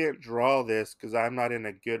 I can't draw this because I'm not in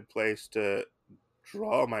a good place to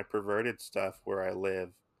draw my perverted stuff where I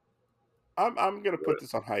live. I'm gonna put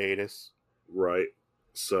this on hiatus." right.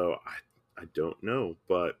 So I don't know,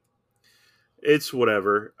 but it's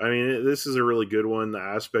whatever. I mean, this is a really good one. The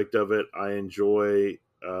aspect of it I enjoy.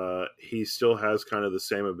 He still has kind of the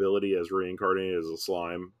same ability as reincarnated as a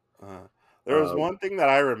slime. Uh, there was Uh, one thing that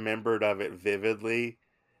I remembered of it vividly,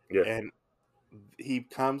 yeah, and he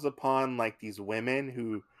comes upon like these women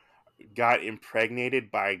who got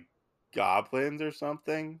impregnated by goblins or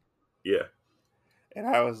something, yeah. and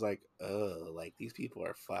I was like, "Oh, like these people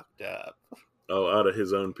are fucked up." Oh, out of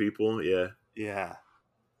his own people. Yeah, Yeah,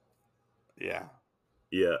 yeah,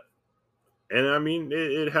 yeah. And I mean,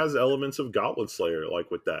 it has elements of Goblin Slayer,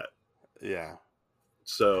 like with that. yeah.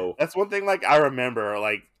 So, That's one thing. Like I remember,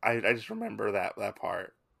 like I just remember that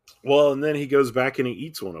part. well, and then he goes back and he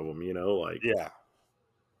eats one of them. Like Yeah,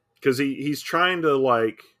 because he's trying to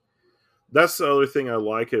like. That's the other thing I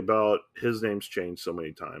like about his name's changed so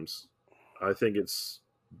many times. I think it's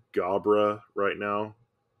Gabra right now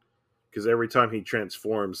because every time he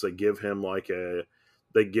transforms, they give him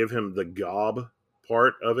the gob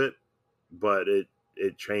part of it, but it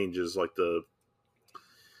changes like the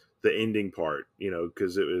ending part,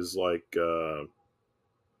 because it was like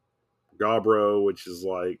Gabro, which is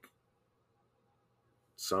like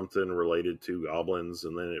something related to goblins,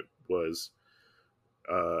 and then it was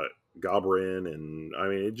uh, Gobrin, and I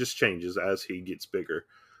mean it just changes as he gets bigger.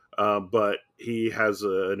 But he has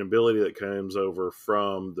an ability that comes over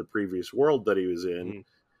from the previous world that he was in,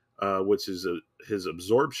 mm, which is his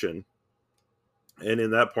absorption. And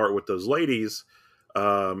in that part with those ladies,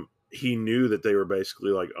 he knew that they were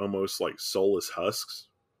basically like almost like soulless husks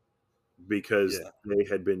because yeah. they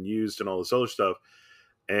had been used and all this other stuff.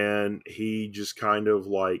 And he just kind of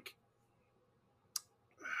like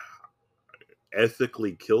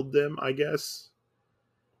ethically killed them, I guess.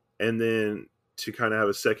 And then to kind of have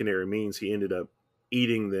a secondary means, he ended up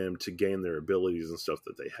eating them to gain their abilities and stuff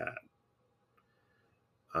that they had.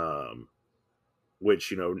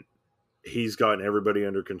 Which, he's gotten everybody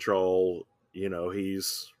under control.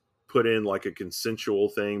 He's put in like a consensual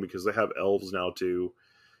thing because they have elves now too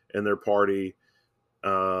in their party.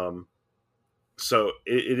 So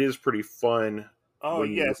it is pretty fun Oh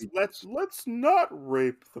when you yes, let's not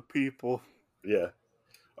rape the people. yeah.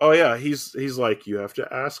 Oh yeah, he's like, you have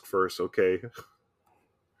to ask first, okay?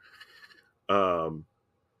 um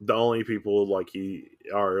the only people like he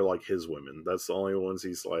are like his women. That's the only ones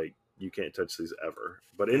he's like, you can't touch these ever.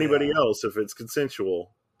 But anybody Yeah. else, if it's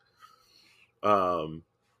consensual, um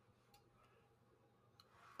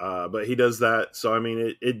But he does that. So I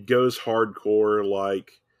mean, it goes hardcore,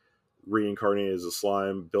 like reincarnated as a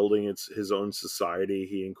slime, building his own society.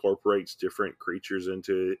 He incorporates different creatures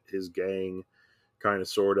into his gang, kind of,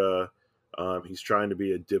 sort of. He's trying to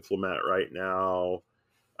be a diplomat right now.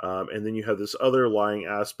 And then you have this other lying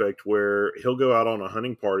aspect where he'll go out on a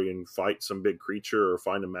hunting party and fight some big creature or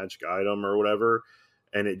find a magic item or whatever.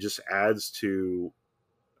 And it just adds to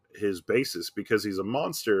his basis because he's a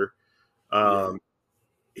monster. Yeah.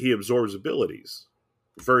 He absorbs abilities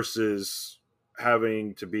versus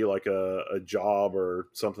having to be like a job or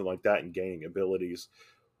something like that and gaining abilities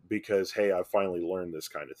because, hey, I finally learned this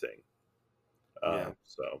kind of thing. Yeah.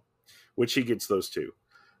 So, which he gets those too.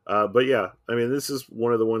 But yeah, I mean, this is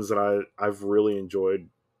one of the ones that I've really enjoyed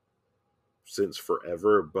since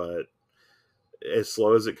forever. But as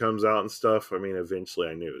slow as it comes out and stuff, I mean, eventually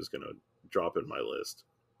I knew it was going to drop in my list.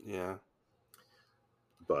 Yeah.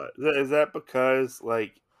 But Is that because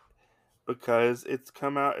it's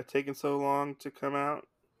come out, it's taken so long to come out?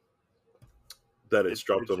 that it's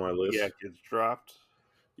dropped on my Yeah, list. it's dropped.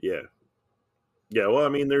 Yeah. Yeah, well, I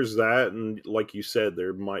mean, there's that, and like you said,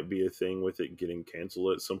 there might be a thing with it getting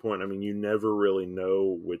canceled at some point. I mean, you never really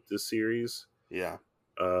know with this series Yeah.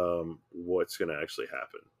 what's going to actually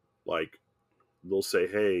happen. Like, they'll say,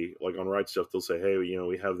 hey, like on Right Stuff, they'll say, hey,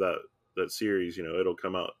 we have that series, it'll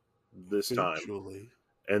come out this time, Eventually.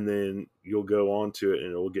 and then you'll go on to it,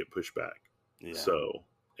 and it'll get pushed back. Yeah. So,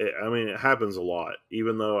 I mean, it happens a lot,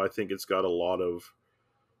 even though I think it's got a lot of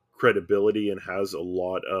credibility and has a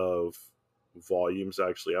lot of volumes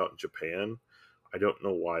actually out in Japan. I don't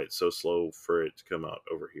know why it's so slow for it to come out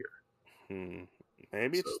over here.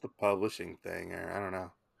 Maybe So it's the publishing thing, or I don't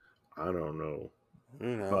know. I don't know.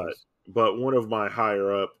 Who But knows? one of my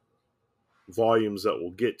higher up volumes that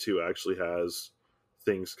we'll get to actually has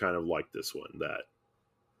things kind of like this one that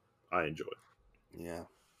I enjoy. Yeah.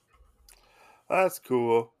 That's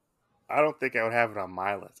cool. I don't think I would have it on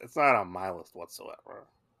my list. It's not on my list whatsoever.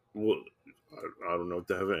 Well, I don't know if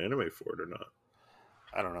they have an anime for it or not.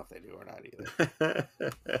 I don't know if they do or not either.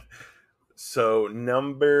 So,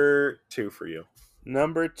 number 2 for you.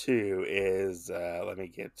 Number 2 is let me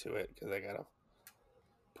get to it because I gotta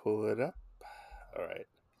pull it up. All right.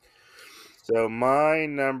 So my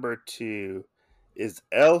number 2 is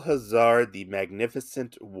El Hazard: The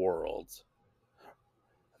Magnificent World.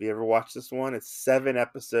 Have you ever watched this one? It's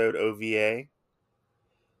 7-episode OVA.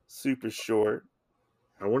 Super short.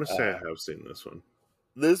 I want to say I have seen this one.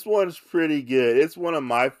 This one's pretty good. It's one of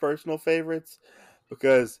my personal favorites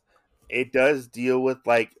because it does deal with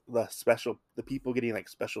like the people getting like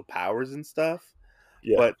special powers and stuff.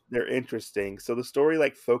 Yeah. But they're interesting. So the story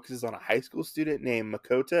like focuses on a high school student named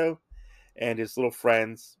Makoto and his little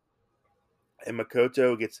friends. And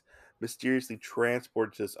Makoto gets mysteriously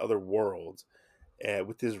transported to this other world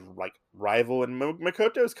with his like rival. And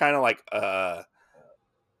Makoto is kind of like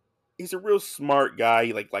he's a real smart guy.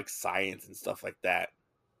 He like science and stuff like that.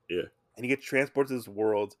 Yeah. And he gets transported to this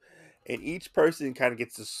world, and each person kind of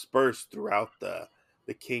gets dispersed throughout the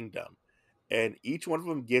kingdom, and each one of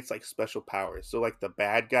them gets like special powers. So like the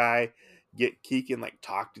bad guy he can like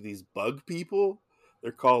talk to these bug people.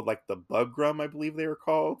 They're called like the Bugrum, I believe they were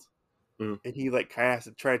called. Mm. And he like kind of has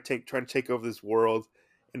to try to take over this world.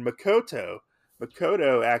 And Makoto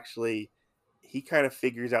actually, he kind of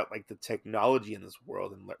figures out like the technology in this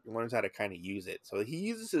world and learns how to kind of use it. So he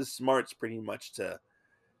uses his smarts pretty much to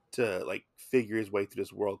like figure his way through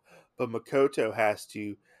this world. But Makoto has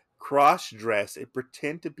to cross dress and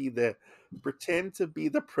pretend to be the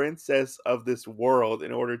princess of this world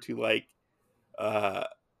in order to uh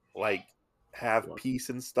like have peace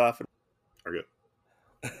and stuff.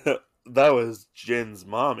 Okay. That was Jin's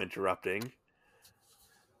mom interrupting.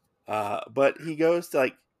 But he goes to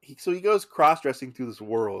like he goes cross dressing through this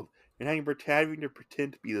world and having to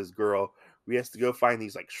pretend to be this girl. We has to go find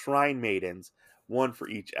these like shrine maidens, one for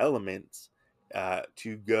each element,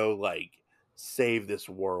 to go like save this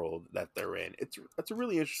world that they're in. It's a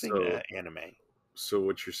really interesting anime. So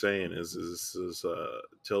what you're saying is this is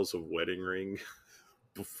Tales of Wedding Ring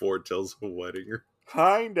before Tales of Wedding Ring?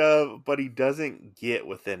 Kind of, but he doesn't get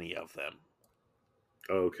with any of them.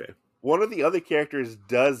 Oh, okay. One of the other characters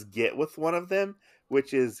does get with one of them,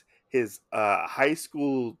 which is his high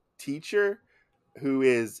school teacher,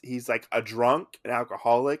 he's like a drunk, an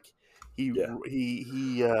alcoholic. He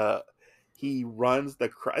runs I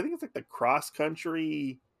think it's like the cross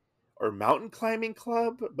country or mountain climbing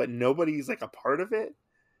club, but nobody's like a part of it.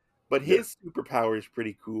 But his superpower is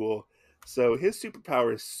pretty cool. So his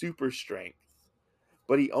superpower is super strength,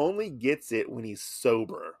 but he only gets it when he's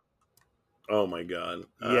sober. Oh my god.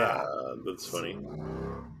 Yeah. That's funny.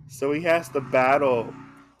 So he has to battle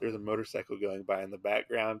There's a motorcycle going by in the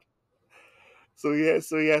background. So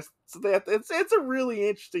it's a really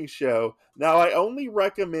interesting show. Now I only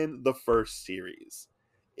recommend the first series.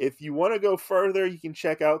 If you want to go further, you can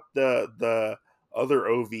check out the other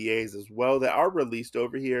OVAs as well that are released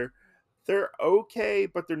over here. They're okay,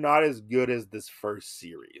 but they're not as good as this first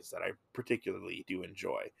series that I particularly do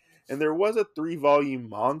enjoy. And there was a 3-volume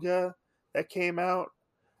manga that came out,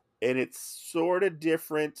 and it's sort of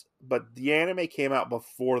different, but the anime came out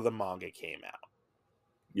before the manga came out.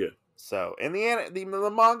 Yeah. So, and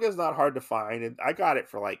the manga is not hard to find, and I got it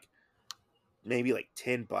for maybe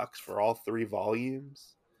 $10 for all 3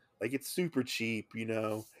 volumes. Like, it's super cheap,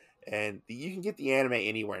 and you can get the anime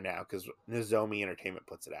anywhere now because Nozomi Entertainment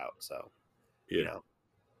puts it out. So, Yeah.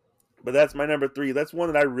 But that's my number 3. That's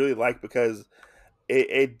one that I really like because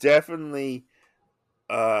it definitely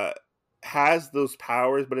has those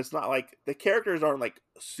powers, but it's not like the characters aren't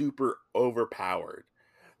super overpowered.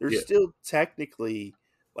 They're still technically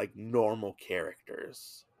normal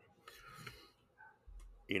characters.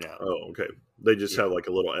 Oh, okay. They just have a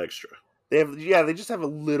little extra. They just have a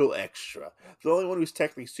little extra. The only one who's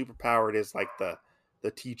technically super powered is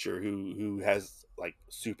the teacher who has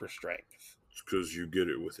super strength. It's because you get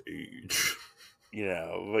it with age.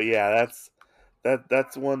 But yeah,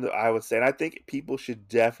 that's one that I would say, and I think people should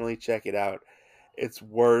definitely check it out. It's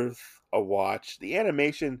worth a watch. The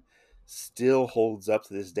animation still holds up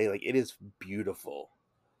to this day. It is beautiful.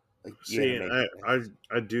 See,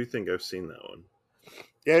 I do think I've seen that one.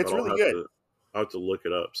 Yeah, it's really good. I'll have to look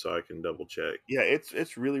it up so I can double check. Yeah,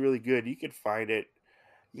 it's really, really good. You can find it.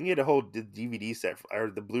 You can get a whole DVD set or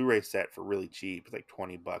the Blu-ray set for really cheap. It's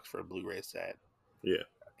 $20 for a Blu-ray set. Yeah,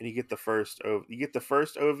 and you get the first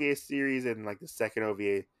OVA series and the second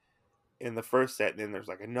OVA in the first set, and then there's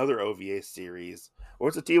another OVA series, or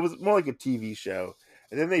it was more like a TV show,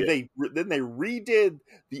 and then they redid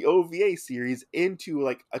the OVA series into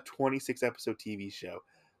a 26 episode TV show.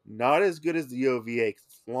 Not as good as the OVA because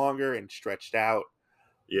it's longer and stretched out.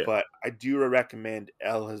 Yeah, but I do recommend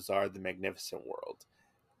El Hazard: The Magnificent World.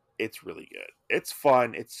 It's really good. It's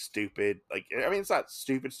fun. It's stupid. It's not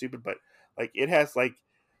stupid, but it has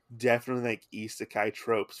definitely isekai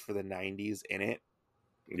tropes for the 90s in it.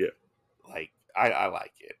 Yeah. I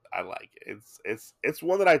like it. I like it. It's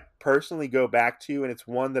one that I personally go back to, and it's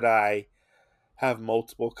one that I have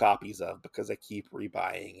multiple copies of because I keep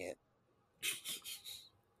rebuying it.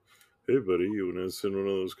 Hey buddy, you want to send one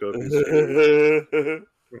of those copies to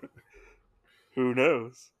Who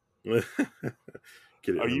knows?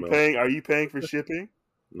 Get it Are you paying for shipping?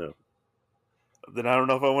 No. Then I don't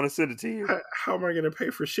know if I want to send it to you. How am I going to pay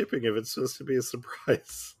for shipping if it's supposed to be a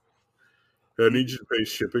surprise? I need you to pay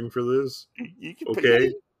shipping for this. You can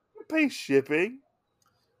pay shipping.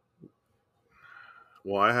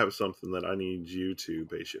 Well, I have something that I need you to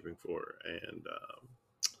pay shipping for, and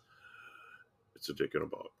it's a dick in a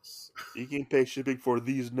box. You can pay shipping for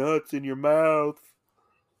these nuts in your mouth.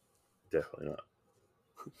 Definitely not.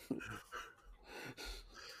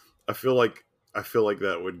 I feel like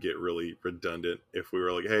that would get really redundant if we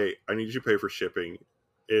were like, "Hey, I need you to pay for shipping,"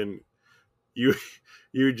 and you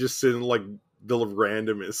just send the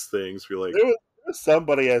randomest things. Be like, there was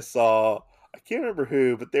somebody I saw. I can't remember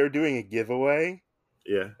who, but they were doing a giveaway.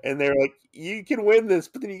 Yeah, and they're like, "You can win this,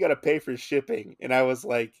 but then you got to pay for shipping." And I was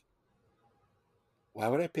like, "Why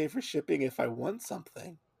would I pay for shipping if I won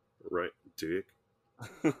something?" Right, dick.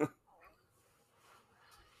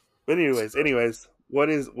 But anyways, what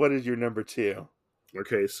is your number 2?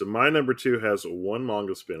 Okay, so my number 2 has one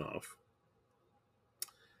manga spinoff.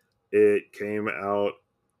 It came out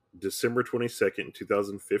December 22nd,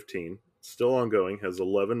 2015. Still ongoing, has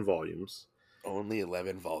 11 volumes. Only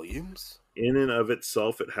 11 volumes? In and of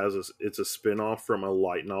itself, it's a spinoff from a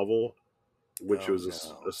light novel, which was a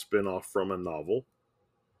spinoff from a novel.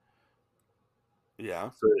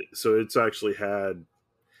 Yeah. So it's actually had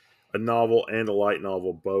a novel and a light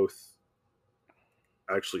novel both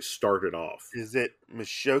actually started off. Is it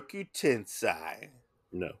Mushoku Tensei?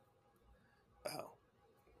 No. Oh.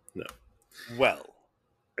 No. Well.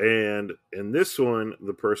 And in this one,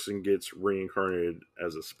 the person gets reincarnated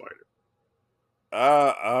as a spider.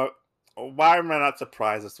 Why am I not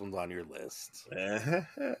surprised this one's on your list?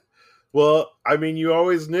 Well, I mean, you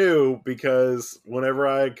always knew because whenever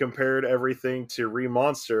I compared everything to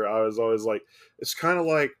Remonster, I was always like, it's kind of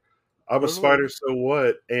like I'm a spider, so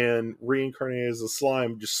what? And reincarnated as a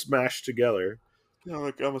slime just smashed together.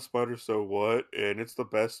 Yeah, I'm a spider, so what? And it's the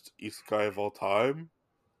best isekai of all time?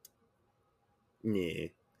 Yeah.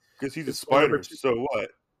 Because he's a spider, so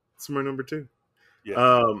what? It's my number 2.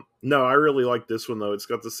 Yeah. No, I really like this one though. It's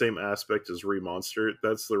got the same aspect as Remonster.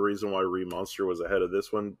 That's the reason why Remonster was ahead of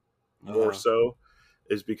this one more so,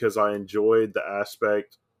 is because I enjoyed the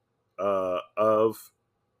aspect of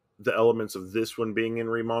the elements of this one being in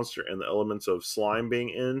Remonster and the elements of slime being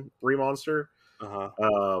in Remonster.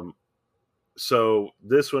 So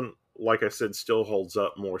this one, like I said, still holds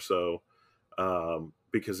up more so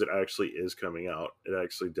because it actually is coming out. It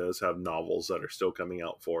actually does have novels that are still coming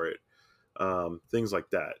out for it, things like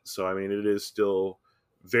that. So I mean, it is still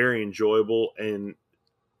very enjoyable, and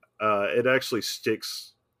it actually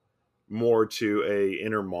sticks more to a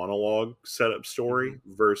inner monologue setup story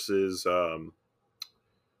versus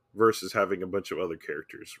versus having a bunch of other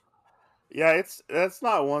characters. Yeah, that's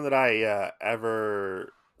not one that I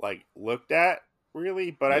ever like looked at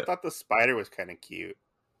really, but I Yeah. thought the spider was kind of cute.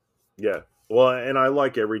 Yeah. Well, and I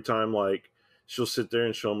like every time like she'll sit there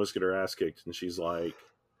and she'll almost get her ass kicked, and she's like,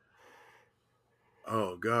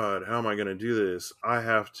 "Oh God, how am I going to do this? I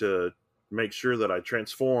have to make sure that I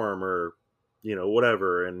transform, or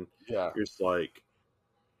whatever." And Yeah. you're just like,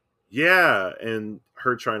 "Yeah," and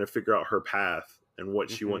her trying to figure out her path and what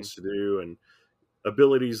she Hmm. wants to do, and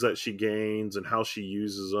abilities that she gains and how she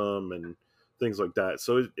uses them and things like that.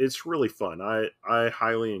 So it's really fun. I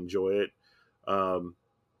highly enjoy it. Um,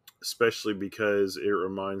 Especially because it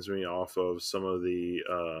reminds me off of some of the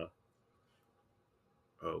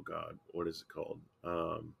oh god, what is it called?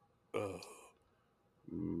 Oh.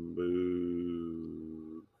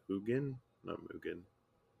 Mugen, not Mugen.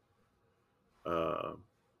 Uh,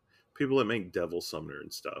 People that make Devil Summoner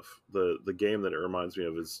and stuff. The game that it reminds me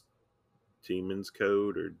of is Demon's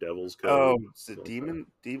Code or Devil's Oh, Code. is it Something like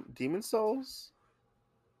that. Demon Souls?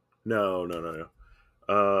 No, no, no,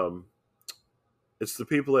 no. It's the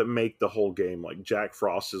people that make the whole game. Like Jack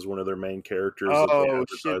Frost is one of their main characters that they Oh,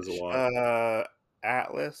 advertise a lot.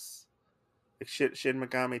 Atlas, like Shin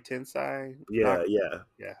Megami Tensei. Yeah, Not yeah.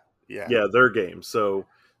 yeah, yeah. Yeah, their games. So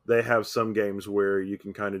they have some games where you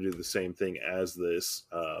can kind of do the same thing as this,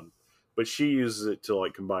 but she uses it to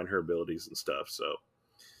like combine her abilities and stuff. So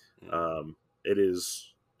Mm. um, it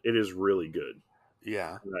is really good.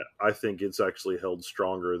 Yeah, And I think it's actually held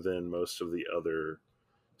stronger than most of the other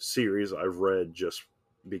series I've read just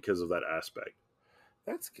because of that aspect.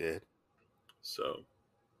 that's good. So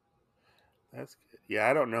That's good. Yeah,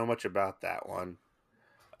 I don't know much about that one,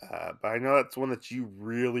 but I know that's one that you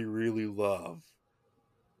really, really love.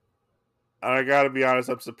 And I gotta be honest,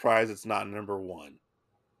 I'm surprised it's not number one.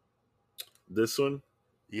 this one,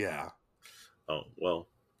 Yeah. oh well,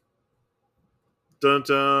 dun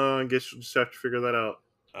dun. I guess you'll just have to figure that out.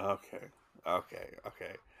 Okay. Okay.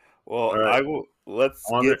 Okay. Well, All right, I will. Let's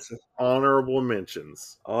honor get to honorable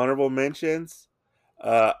mentions. honorable mentions.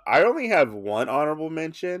 I only have one honorable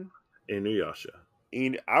mention. Inuyasha.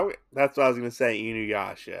 That's what I was gonna say.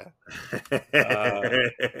 Inuyasha. Uh,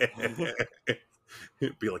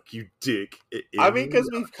 Be like, you dick. I mean, because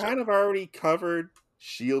we've Inuyasha. kind of already covered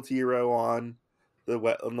Shield Hero on the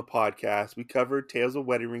podcast. We covered Tales of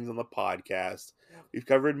Wedding Rings on the podcast. We've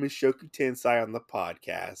covered Mishoku Tensei on the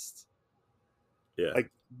podcast. Yeah,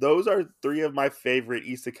 Like those are three of my favorite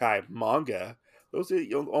isekai manga. Those are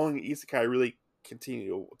the only isekai I really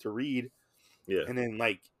continue to read. yeah, And then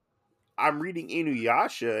like I'm reading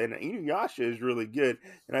Inuyasha, and Inuyasha is really good.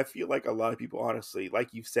 And I feel like a lot of people, honestly,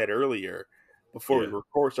 like you said earlier, before we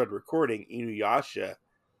yeah, started recording, Inuyasha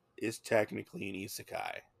is technically an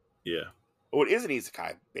isekai. yeah, Well, it is an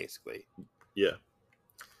isekai, basically. yeah.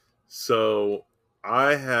 So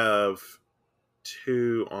I have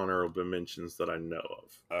two honorable mentions that I know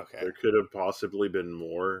of. Okay. There could have possibly been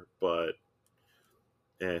more, but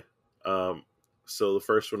eh. Um, so the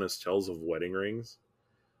first one is Tales of Wedding Rings.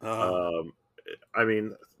 Uh, Um, I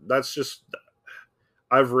mean, that's just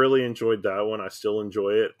I've really enjoyed that one. I still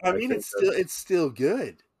enjoy it. I I mean, think it's still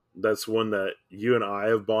good. that's one that you and I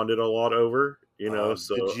have bonded a lot over.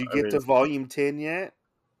 So Did you I get mean, to Volume 10 yet?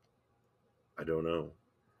 I don't know.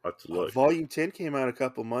 I have to look. Volume 10 came out a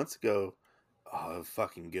couple months ago. Oh,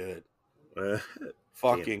 fucking good. Damn,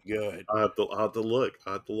 Fucking good. I have to look.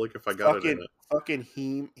 I have to look if I got it in Fucking it.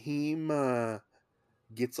 fucking Heme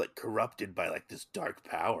gets like corrupted by like this dark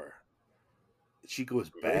power. She goes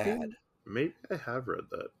bad. Maybe I have read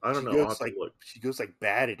that. I don't She know. I'll goes have to like look. she goes like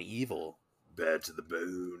bad and evil. Bad to the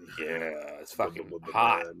bone. Yeah, it's fucking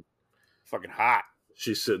hot. Bad. Fucking hot.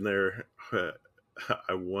 She's sitting there.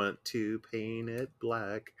 I want to paint it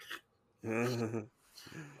black.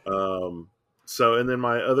 So, and then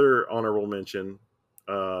my other honorable mention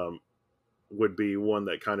um, would be one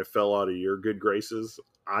that kind of fell out of your good graces.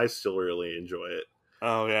 I still really enjoy it.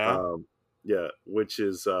 Oh yeah. Yeah, which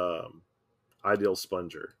is Ideal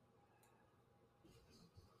Sponger.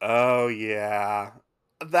 Oh yeah,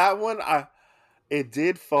 that one it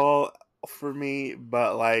did fall for me,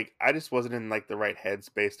 but like I just wasn't in like the right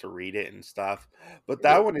headspace to read it and stuff. But Yeah.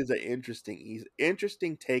 that one is an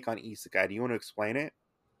interesting take on isekai. Do you want to explain it?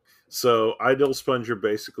 So Ideal Sponger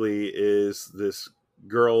basically is this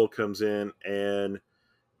girl comes in and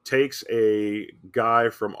takes a guy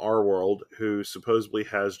from our world who supposedly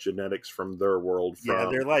has genetics from their world Yeah,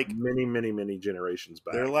 from many, many, many generations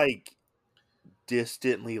they're back. like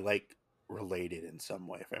distantly like related in some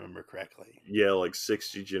way, if I remember correctly. Yeah, like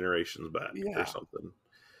 60 generations back or Yeah, something.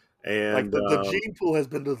 like And the gene pool has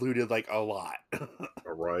been diluted like a lot.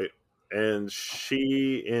 all right. And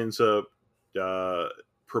she ends up uh,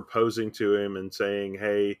 proposing to him and saying,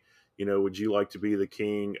 "Hey, would you like to be the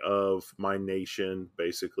king of my nation,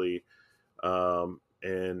 basically,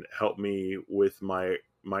 and help me with my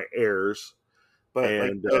heirs?" But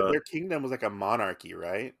like And their kingdom was like a monarchy,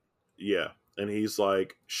 right? yeah, and he's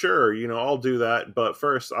like, "Sure, I'll do that, but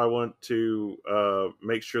first, I want to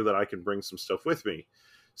make sure that I can bring some stuff with me."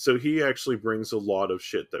 So he actually brings a lot of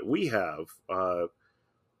shit that we have.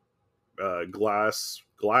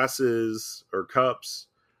 Glasses or cups,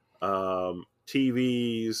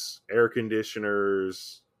 TVs, air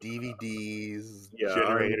conditioners. DVDs, Yeah,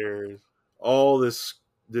 I mean generators. all this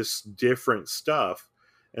different stuff,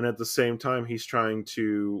 and at the same time he's trying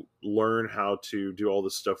to learn how to do all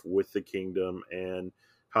this stuff with the kingdom and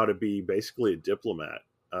how to be basically a diplomat,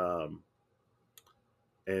 um,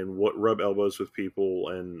 and what rub elbows with people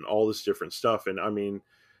and all this different stuff. And I mean,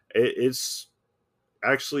 it's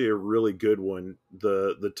actually a really good one.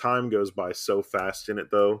 The time goes by so fast in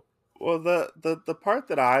it though. Well, the part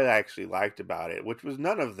that I actually liked about it, which was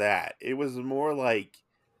none of that, it was more like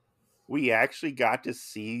we actually got to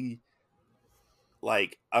see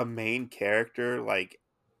like a main character, like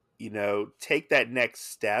take that next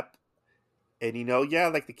step. And yeah,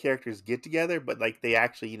 like the characters get together, but like they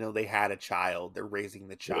actually, they had a child, they're raising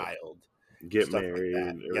the Yeah, child, get stuff like married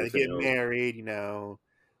that. and Yeah, they everything get else. married,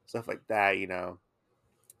 stuff like that.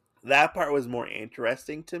 That part was more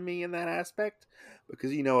interesting to me in that aspect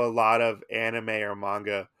because a lot of anime or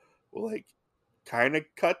manga will like kind of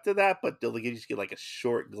cut to that, but they'll just get like a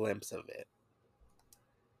short glimpse of it.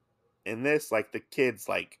 In this, like the kid's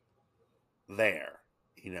like there,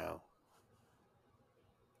 you know,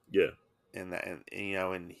 Yeah, and that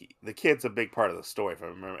the kid's a big part of the story if I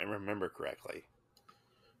remember correctly.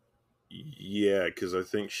 yeah, because I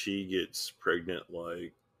think she gets pregnant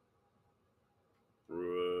like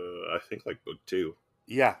I think like book two.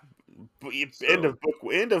 Yeah, So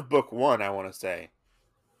end of book one, I want to say,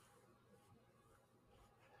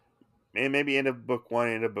 maybe end of book one,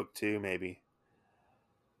 end of book two, maybe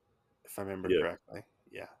if I remember yeah, correctly.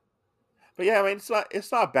 Yeah. But yeah, I mean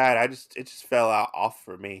it's not bad. It just fell out off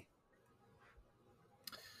for me.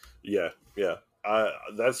 yeah, yeah. I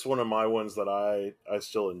That's one of my ones that I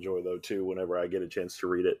still enjoy though too. Whenever I get a chance to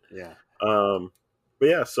read it. Yeah. Um, but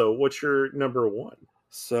yeah. So what's your number one?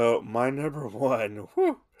 So my number one,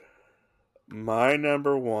 my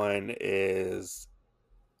number one is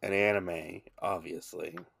an anime.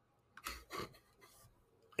 Obviously,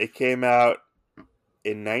 it came out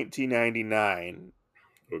in 1999,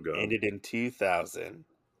 Oh god. ended in 2000.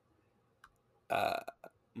 Uh,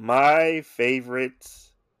 my favorite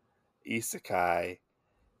isekai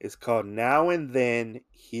is called Now and Then,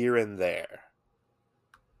 Here and There.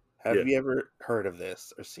 Have Yeah, you ever heard of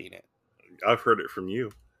this or seen it? I've heard it from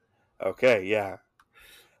you. Okay, yeah.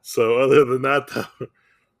 So other than that, though,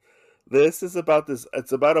 This is about this.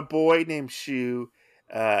 It's about a boy named Shu.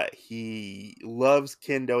 He loves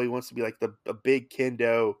kendo. He wants to be like a big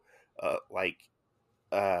kendo, uh, like,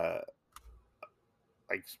 uh,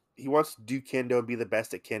 like he wants to do kendo and be the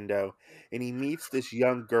best at kendo. And he meets this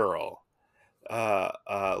young girl.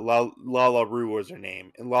 Lala Rue was her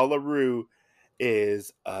name, and Lala Rue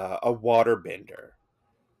is a waterbender.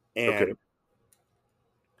 okay, And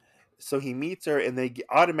so he meets her, and they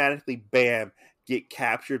automatically, bam, get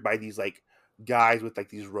captured by these like guys with like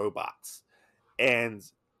these robots. And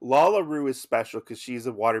Lala Rue is special because she's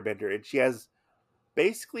a waterbender, and she has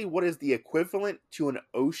basically what is the equivalent to an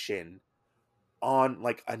ocean on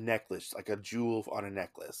like a necklace, like a jewel on a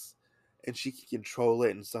necklace. And she can control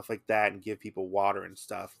it and stuff like that and give people water and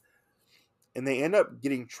stuff. And they end up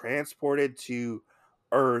getting transported to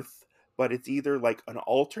Earth, but it's either like an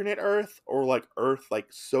alternate Earth or like Earth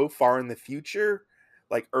like so far in the future,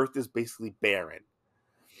 like Earth is basically barren.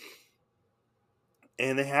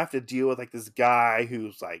 And they have to deal with like this guy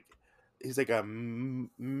who's like he's like a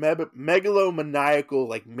megalomaniacal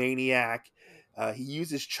like maniac, He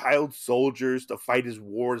uses child soldiers to fight his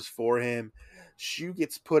wars for him. Shu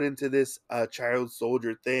gets put into this child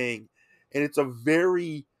soldier thing, and it's a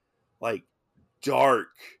very like dark,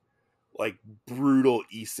 like brutal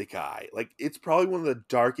isekai. Like it's probably one of the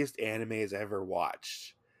darkest animes I ever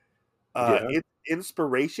watched. Yeah. Its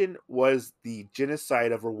inspiration was the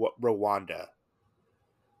genocide of Rwanda.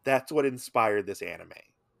 That's what inspired this anime.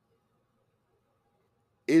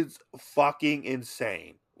 It's fucking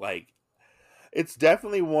insane. Like it's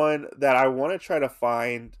definitely one that I want to try to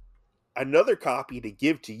find another copy to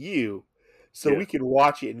give to you so Yeah. we can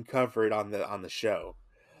watch it and cover it on the show.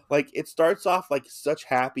 Like it starts off like such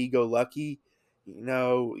happy go lucky,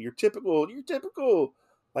 your typical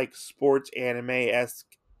like sports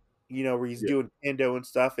anime-esque, where he's Yeah. doing kendo and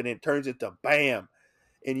stuff, and it turns into bam.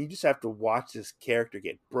 And you just have to watch this character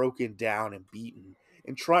get broken down and beaten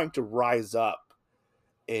and trying to rise up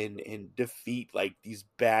and defeat like these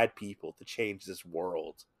bad people to change this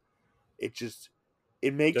world. It just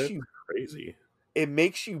it makes That's you crazy. it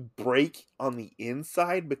makes you break on the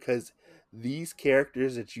inside because these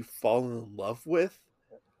characters that you fall in love with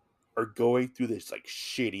are going through this like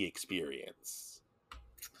shitty experience.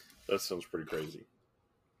 That sounds pretty crazy.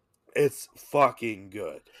 It's fucking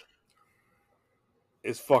good.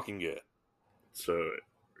 It's fucking good. So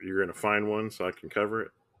you're gonna find one so I can cover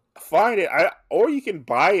it? Find it, or you can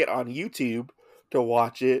buy it on YouTube to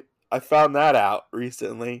watch it. I found that out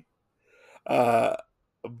recently. Uh,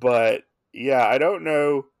 but yeah, I don't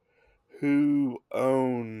know who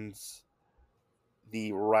owns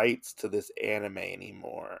the rights to this anime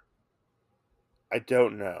anymore. I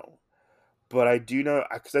don't know, but I do know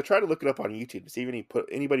because I tried to look it up on YouTube to see if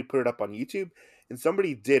anybody put it up on YouTube, and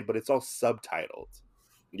somebody did, but it's all subtitled.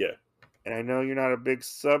 Yeah. And I know you're not a big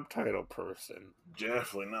subtitle person,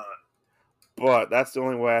 Definitely not. but that's the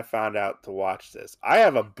only way I found out to watch this. I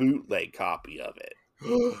have a bootleg copy of it.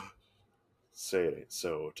 Say it ain't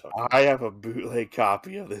so, Tucker. I have a bootleg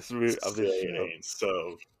copy of this Say show, it ain't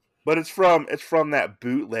so. but it's from that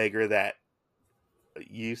bootlegger that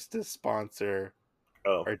used to sponsor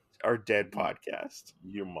Oh, our Dead podcast.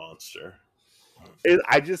 you monster.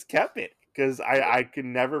 I just kept it because I could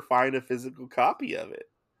never find a physical copy of it.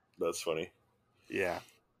 That's funny. Yeah.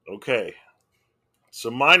 Okay.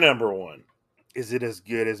 So my number one. Is it as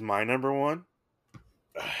good as my number one?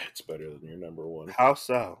 It's better than your number one. How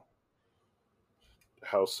so?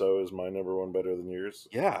 How so is my number one better than yours?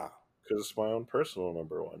 Yeah. Because it's my own personal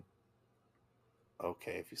number one.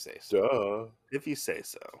 Okay, if you say so. Duh. If you say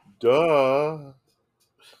so. Duh.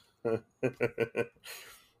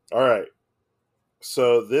 All right.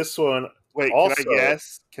 So this one. Wait, also, can I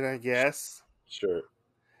guess? Can I guess? Sure.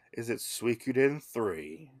 Is it Suikoden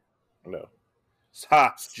 3? No.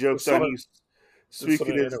 Ha! Joke's It's not on a- you. it's not an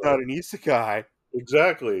Suikoden's anime. not an isekai.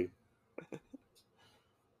 Exactly.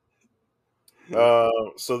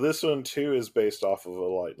 So this one too is based off of a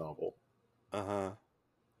light novel, Uh-huh.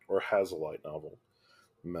 or has a light novel.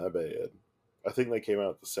 My bad. I think they came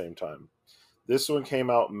out at the same time. This one came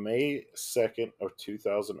out May 2nd of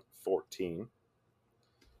 2014.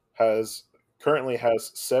 Currently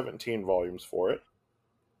has 17 volumes for it.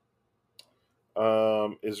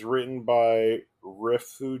 Is written by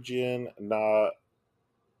Refugien na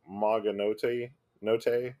Manga Note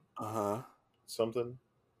Uh-huh. something.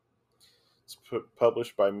 It's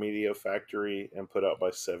published by Media Factory and put out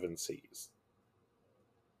by Seven Seas.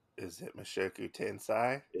 Is it Mushoku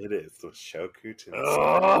Tensei? It is the Shoku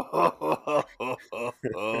Tensei.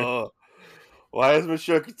 Oh. Why is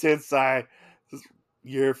Mushoku Tensei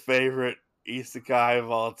your favorite isekai of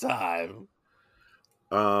all time?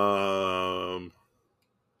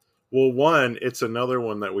 Well, one, it's another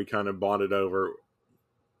one that we kind of bonded over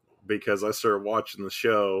because I started watching the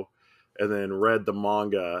show and then read the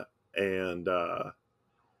manga, and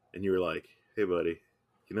you were like, "Hey, buddy,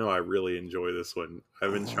 I really enjoy this one.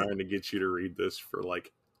 I've been trying to get you to read this for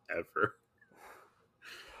like ever."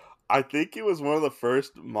 I think it was one of the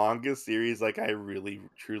first manga series like I really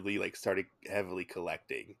truly like started heavily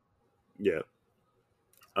collecting. Yeah.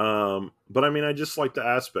 But I mean, I just like the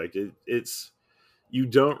aspect. It's you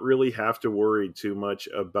don't really have to worry too much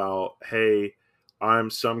about, hey, I'm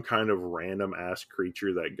some kind of random ass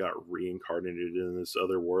creature that got reincarnated in this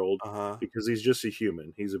other world, Uh-huh. because he's just a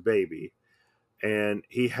human. He's a baby. And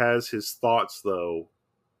he has his thoughts, though,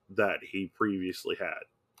 that he previously had.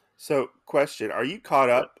 So, question, are you caught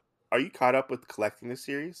up? Are you caught up with collecting the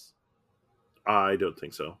series? I don't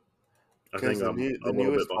think so. I think I'm a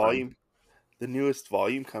little bit behind. The newest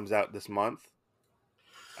volume comes out this month,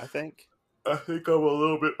 I think. I think I'm a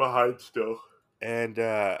little bit behind still. And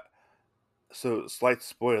So, slight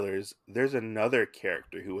spoilers, there's another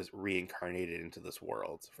character who was reincarnated into this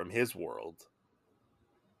world from his world.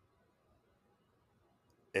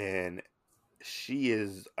 And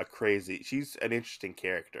she's an interesting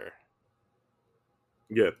character.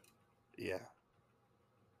 Yeah. Yeah.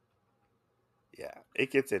 Yeah.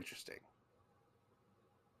 It gets interesting.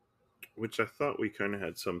 Which I thought we kind of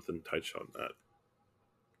had something touch on that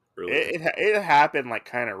earlier. It happened like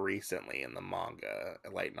kind of recently in the manga, a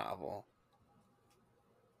light novel.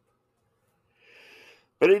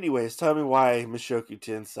 But anyways, tell me why Mushoku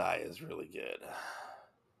Tensei is really good.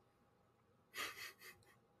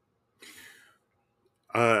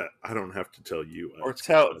 I don't have to tell you. Or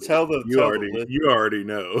tell the You already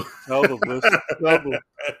know. tell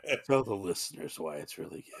the listeners why it's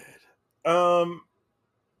really good.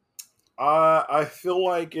 I feel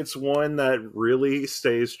like it's one that really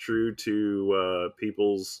stays true to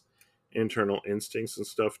people's internal instincts and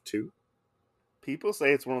stuff too. People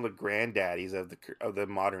say it's one of the granddaddies of the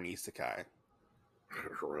modern isekai,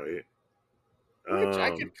 Right. which I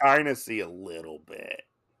can kind of see a little bit.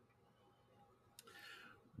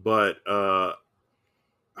 But I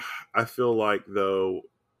feel like though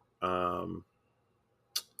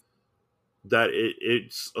that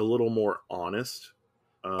it's a little more honest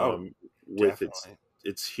with Definitely.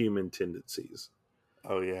 its human tendencies.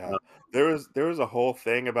 Oh yeah, there was a whole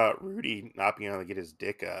thing about Rudy not being able to get his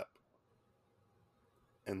dick up,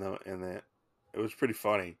 and it was pretty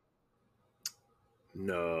funny.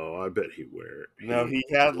 No, I bet he wear. No, he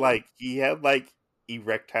had like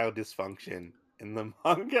erectile dysfunction in the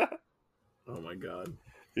manga. Oh my god!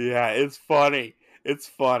 Yeah, it's funny. It's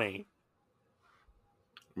funny.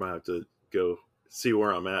 I might have to go see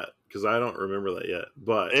where I'm at because I don't remember that yet.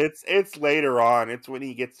 But it's later on. It's when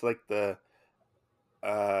he gets like it's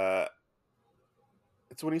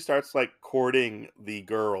when he starts like courting the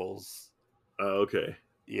girls. Okay.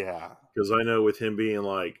 Yeah. Because I know with him being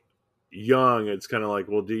like young, it's kind of like,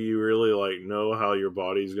 well, do you really like know how your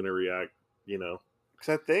body's going to react? You know?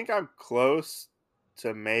 Because I think I'm close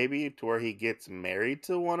to maybe to where he gets married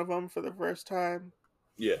to one of them for the first time.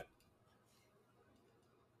 Yeah.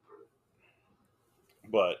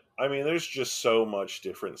 But I mean, there's just so much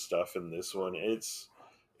different stuff in this one. It's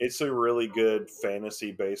a really good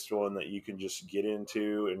fantasy based one that you can just get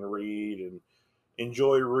into and read and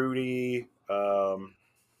enjoy Rudy.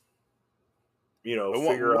 You know, But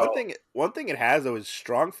figure out. one thing it has though is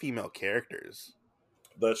strong female characters.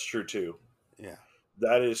 That's true too. Yeah.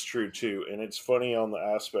 That is true too, and it's funny on the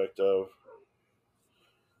aspect of,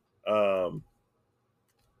 um,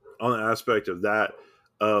 that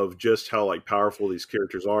of just how like powerful these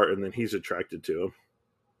characters are, and then he's attracted to them.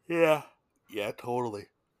 Yeah. Yeah, totally.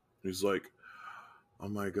 He's like, oh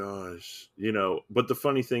my gosh, you know. But the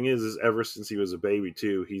funny thing is ever since he was a baby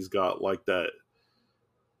too, he's got like that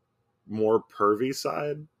more pervy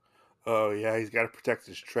side. Oh yeah, he's got to protect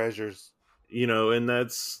his treasures. You know, and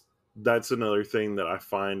that's another thing that I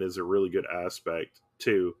find is a really good aspect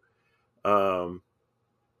too. You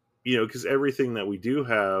know, because everything that we do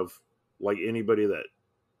have, like anybody that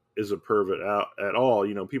is a pervert out at all,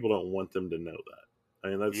 you know, people don't want them to know that. I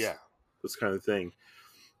mean, that's kind of thing.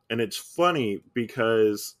 And it's funny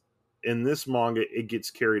because in this manga, it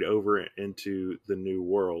gets carried over into the new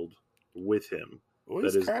world with him. Well,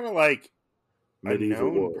 he's kind of like a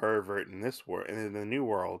medieval known world. pervert in this world, in the new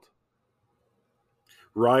world.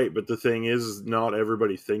 Right, but the thing is, not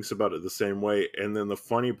everybody thinks about it the same way. And then the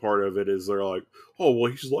funny part of it is they're like, oh,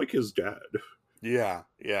 well, he's like his dad. Yeah,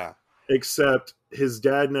 yeah. Except his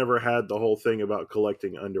dad never had the whole thing about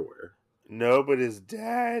collecting underwear. No, but his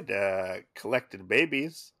dad collected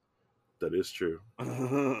babies. That is true.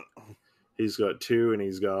 He's got two, and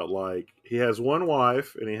he's got he has one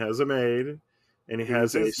wife, and he has a maid, and he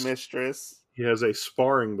has his mistress. He has a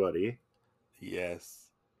sparring buddy. Yes.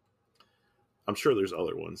 I'm sure there's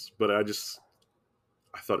other ones, but I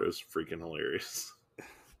thought it was freaking hilarious.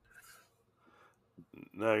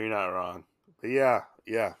 No, you're not wrong. But yeah,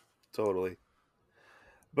 totally.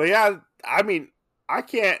 But yeah, I mean, I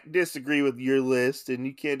can't disagree with your list, and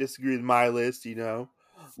you can't disagree with my list, you know.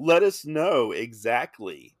 Let us know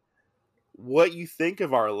exactly what you think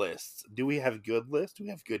of our lists. Do we have good lists? Do we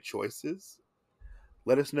have good choices?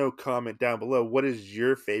 Let us know, comment down below. What is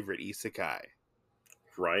your favorite isekai?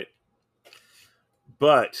 Right.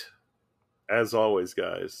 But, as always,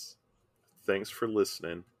 guys, thanks for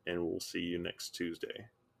listening, and we'll see you next Tuesday.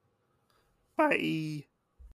 Bye.